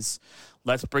series.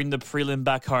 Let's bring the prelim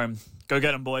back home. Go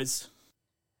get them, boys.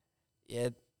 Yeah.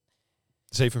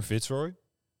 Is he from Fitzroy?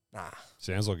 Nah.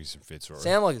 Sounds like he's from Fitzroy.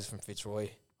 Sounds like he's from Fitzroy.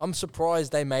 I'm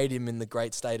surprised they made him in the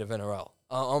great state of NRL.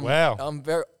 Wow. I'm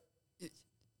very...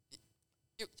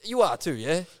 You are too,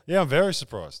 yeah? Yeah, I'm very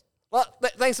surprised. Well,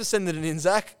 thanks for sending it in,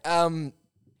 Zach.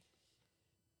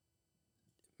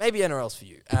 Maybe NRL's for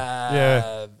you.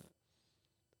 Yeah.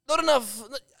 Not enough.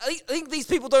 I think these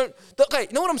people don't... Okay,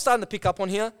 you know what I'm starting to pick up on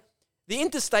here? The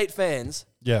interstate fans,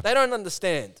 they don't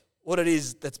understand what it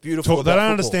is that's beautiful about They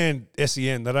don't football. understand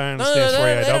SEN. They don't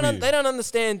understand 3AW. They don't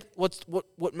understand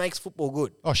what makes football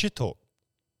good. Oh, shit talk.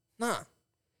 Nah.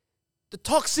 The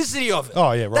toxicity of it.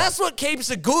 Oh, yeah, right. That's what keeps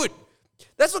it good.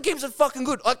 That's what keeps it fucking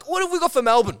good. Like, what have we got for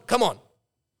Melbourne? Come on.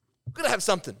 We've got to have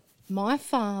something. My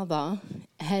father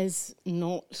has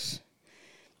not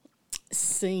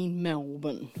seen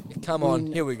Melbourne. Come on,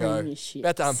 here we go.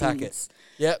 About to unpack it.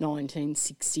 Yep.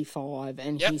 1965,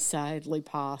 and he sadly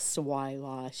passed away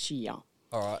last year.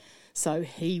 All right. So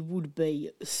he would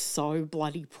be so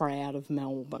bloody proud of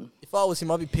Melbourne. If I was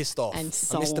him, I'd be pissed off. And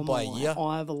so I missed it by a year.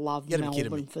 I've loved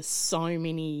Melbourne for so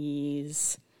many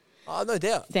years. Oh, no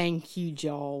doubt. Thank you,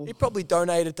 Joel. He probably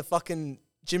donated to fucking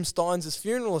Jim Steins'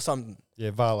 funeral or something.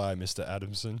 Yeah, valet, Mr.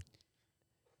 Adamson.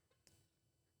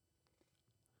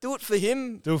 Do it for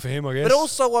him. Do it for him, I guess. But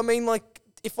also, I mean, like,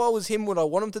 if I was him, would I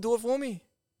want him to do it for me?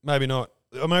 Maybe not.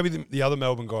 Or maybe the other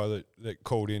Melbourne guy that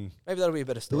called in. Maybe that'll be a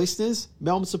better The story. listeners,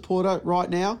 Melbourne supporter right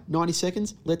now, 90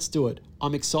 seconds, let's do it.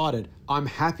 I'm excited. I'm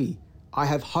happy. I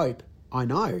have hope. I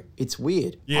know, it's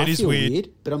weird. Yeah, I it is feel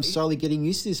weird. but I'm slowly getting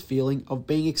used to this feeling of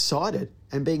being excited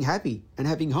and being happy and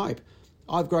having hope.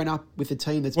 I've grown up with a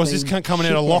team that's Was this coming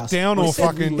out of lockdown or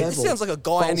fucking... This sounds like a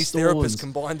guy and his therapist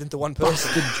combined into one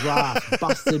person. Busted draft,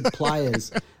 busted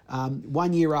players.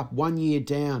 1 year up, 1 year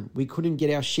down. We couldn't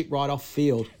get our shit right off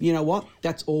field. You know what?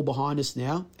 That's all behind us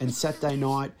now. And Saturday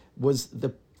night was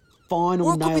the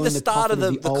final nail in the start coffin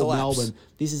of of the old collapse. Melbourne.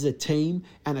 This is a team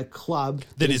and a club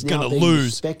That is now gonna being lose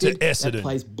respected, to Essendon. that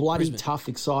plays bloody tough,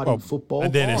 exciting football,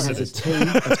 and then has a Essendon. team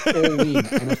that's all in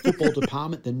and a football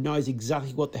department that knows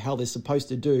exactly what the hell they're supposed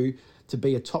to do to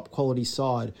be a top quality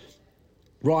side.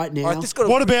 Right now,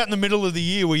 What about in the middle of the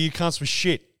year where you cunts were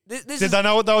shit? This Did they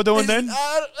know what they were doing then?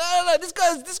 I don't know.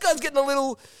 This guy's getting a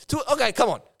little too... Okay, come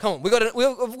on. We've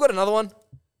got another one.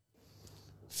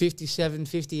 57,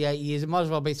 58 years. It might as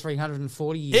well be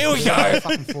 340 years. Here we go. I'm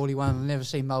fucking 41. I've never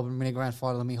seen Melbourne win a grand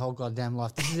final in my whole goddamn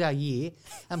life. This is our year.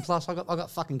 And plus, I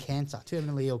got fucking cancer,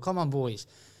 terminally ill. Come on, boys.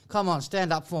 Come on,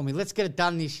 stand up for me. Let's get it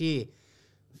done this year.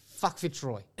 Fuck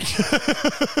Fitzroy.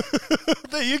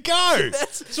 There you go.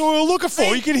 That's what we were looking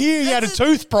for. You can hear he had a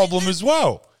tooth problem as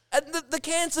well. And the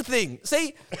cancer thing. See,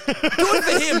 do it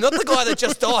for him, not the guy that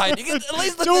just died. You can at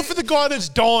least Do it for the guy that's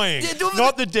dying, Yeah, do it for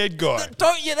not the dead guy.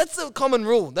 Yeah, that's a common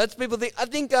rule. That's people think. I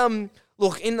think.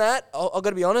 Look, in that, I've got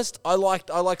to be honest. I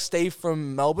liked Steve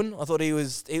from Melbourne. I thought he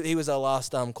was our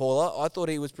last caller. I thought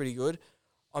he was pretty good.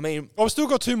 I mean, I've still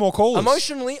got two more callers.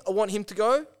 Emotionally, I want him to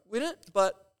go win it,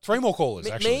 but three more callers.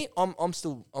 Actually, I'm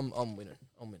winning.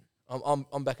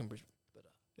 I'm back in Brisbane.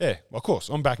 Yeah, of course.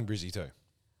 I'm back in Brizzy too.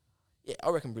 Yeah,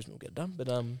 I reckon Brisbane will get it done. But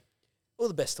all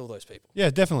the best to all those people. Yeah,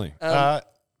 definitely. We got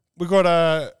we got.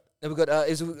 What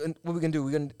are we gonna do?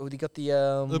 We got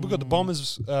the. we got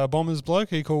the Bombers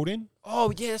bloke. He called in.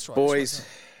 Oh yeah, that's right. Boys, that's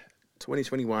right.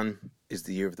 2021 is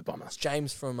the year of the Bombers. It's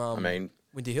James from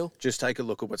Windy Hill. Just take a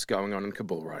look at what's going on in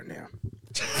Kabul right now.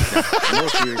 Now, in all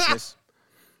seriousness,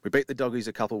 we beat the Doggies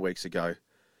a couple of weeks ago,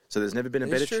 so there's never been a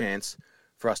better chance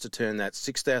for us to turn that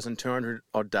 6,200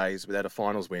 odd days without a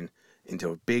finals win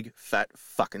into a big, fat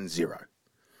fucking zero.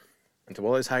 And to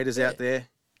all those haters out there,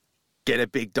 get a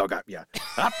big dog up ya.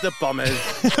 Up the Bombers.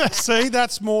 See,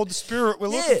 that's more the spirit we're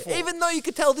looking for. Even though you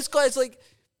could tell this guy,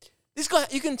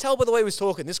 you can tell by the way he was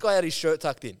talking, this guy had his shirt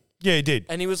tucked in. Yeah, he did.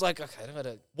 And he was like, okay, I've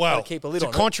got Well, to keep a lid to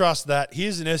on contrast that,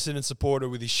 here's an Essendon supporter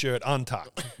with his shirt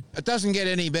untucked. It doesn't get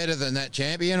any better than that,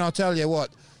 champion. I'll tell you what.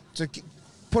 To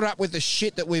put up with the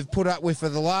shit that we've put up with for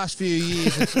the last few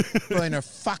years, it's been a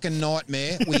fucking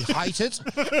nightmare. We hate it,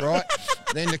 right?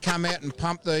 Then to come out and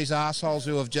pump these assholes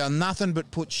who have done nothing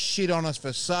but put shit on us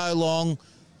for so long.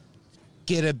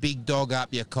 Get a big dog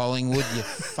up, you Collingwood. You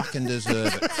fucking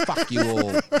deserve it. Fuck you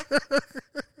all.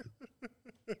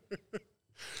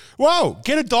 Whoa,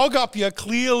 get a dog up here.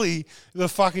 Clearly the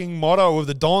fucking motto of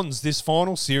the Dons this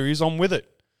final series. I'm with it.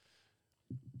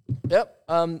 Yep.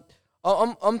 I'm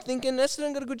thinking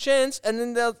Essendon got a good chance. And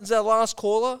then there's our last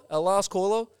caller.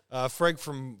 Freg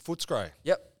from Footscray.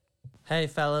 Yep. Hey,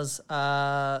 fellas.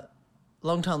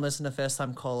 Long-time listener,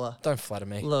 first-time caller. Don't flatter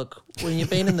me. Look, when you've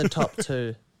been in the top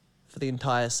 2 for the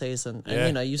entire season,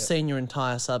 and you've seen your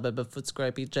entire suburb of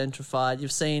Footscray be gentrified.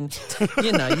 You've seen,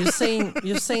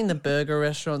 you've seen the burger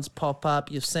restaurants pop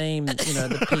up. You've seen,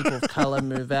 the people of colour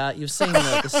move out. You've seen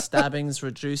the stabbings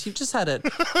reduce. You've just had it.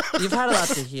 You've had it up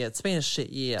to here. It's been a shit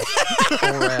year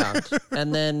all round.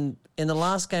 And then in the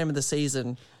last game of the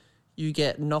season, you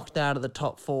get knocked out of the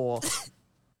top 4.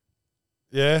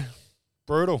 Yeah,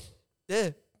 brutal.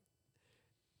 Yeah.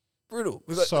 Brutal.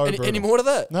 We've got So brutal. Any more to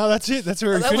that? No, that's it. That's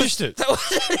where he finished it.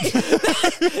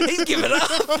 He's given up.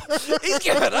 He's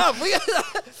given up.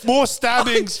 More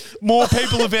stabbings, more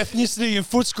people of ethnicity in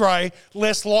Footscray,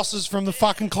 less losses from the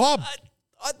fucking club.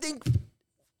 I think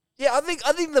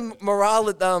the morale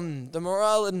at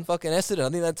in fucking Essendon, I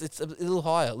think it's a little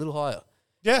higher.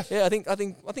 Yeah. Yeah, I think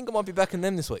I might be backing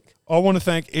them this week. I want to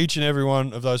thank each and every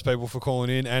one of those people for calling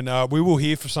in, and we will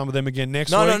hear from some of them again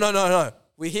next week. No.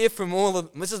 We hear from all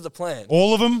of them. This is the plan.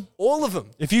 All of them? All of them.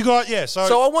 If you got,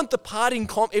 So I want the parting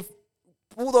if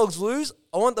Bulldogs lose,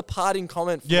 I want the parting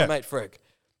comment from my mate Freg.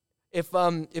 If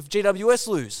GWS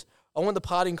lose, I want the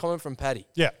parting comment from Paddy.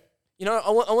 Yeah.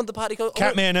 I want the party comment.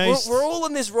 Catman East. We're all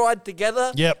in this ride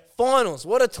together. Yep. Finals.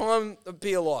 What a time to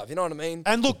be alive. You know what I mean?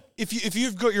 And look, if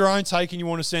you've got your own take and you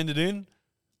want to send it in,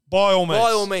 by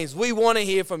all means. We want to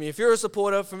hear from you. If you're a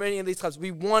supporter from any of these clubs,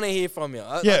 we want to hear from you.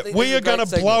 We are going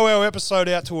to blow our episode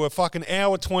out to a fucking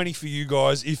hour 20 for you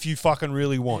guys if you fucking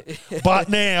really want. But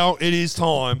now it is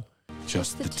time.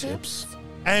 Just the tips.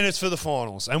 And it's for the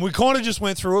finals. And we kind of just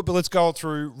went through it, but let's go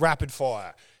through rapid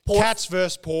fire. Cats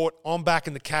versus Port. I'm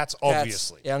backing the Cats,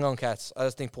 obviously. Yeah, I'm going Cats. I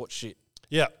just think Port's shit.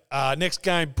 Yeah. Next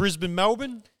game,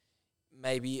 Brisbane-Melbourne.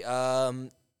 Maybe. I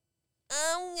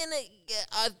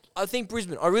think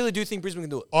Brisbane. I really do think Brisbane can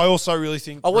do it. I also really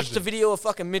think I watched a video of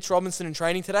fucking Mitch Robinson in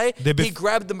training today. He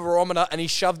grabbed the barometer and he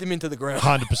shoved him into the ground.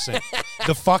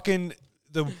 100%.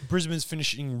 The Brisbane's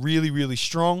finishing really, really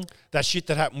strong. That shit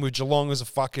that happened with Geelong is a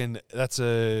fucking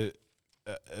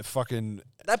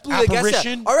that blew their gas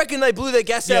out. I reckon they blew their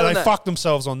gas out. Yeah, they fucked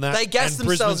themselves on that. They gassed and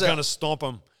themselves Brisbane's going to stomp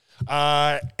them.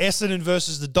 Essendon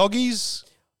versus the Doggies.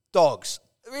 Dogs.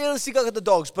 Realistically, I got the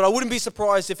Dogs, but I wouldn't be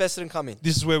surprised if Essendon come in.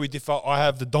 This is where we differ. I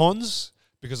have the Dons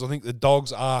because I think the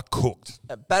Dogs are cooked.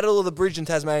 Battle of the Bridge in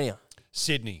Tasmania.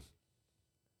 Sydney.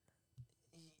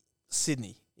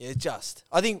 Yeah, just.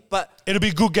 I think, but... It'll be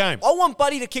a good game. I want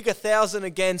Buddy to kick 1,000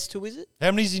 against, who is it?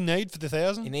 How many does he need for the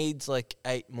 1,000? He needs like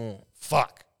 8 more.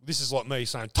 Fuck. This is like me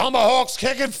saying, Tomahawk's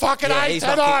kicking fucking 8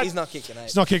 tonight. He's not kicking 8.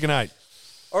 He's not kicking 8.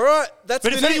 All right. But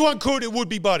if anyone could, it would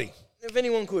be Buddy. If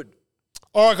anyone could.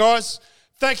 All right, guys.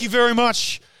 Thank you very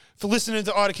much for listening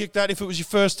to Ida Kick That. If it was your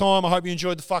first time, I hope you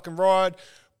enjoyed the fucking ride.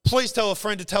 Please tell a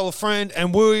friend to tell a friend,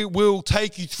 and we will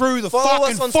take you through the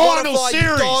fucking final series.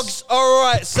 You dogs. All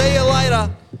right. See you later.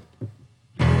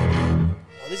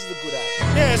 This is the good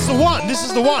ad. Yeah, it's the one. This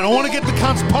is the one. I want to get the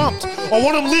cunts pumped. I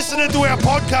want them listening to our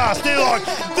podcast. They're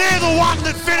the one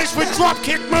that finished with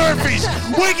Dropkick Murphys.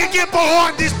 We can get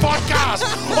behind this podcast.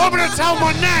 I'm going to tell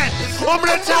my nan. I'm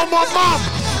going to tell my mum.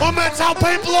 I'm going to tell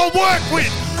people I work with.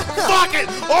 Fuck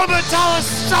it. I'm going to tell a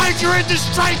stranger in the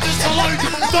street to salute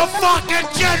the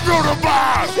fucking general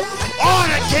tomorrow.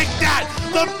 Ida Kick That,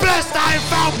 the best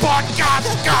AFL podcast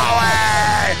going.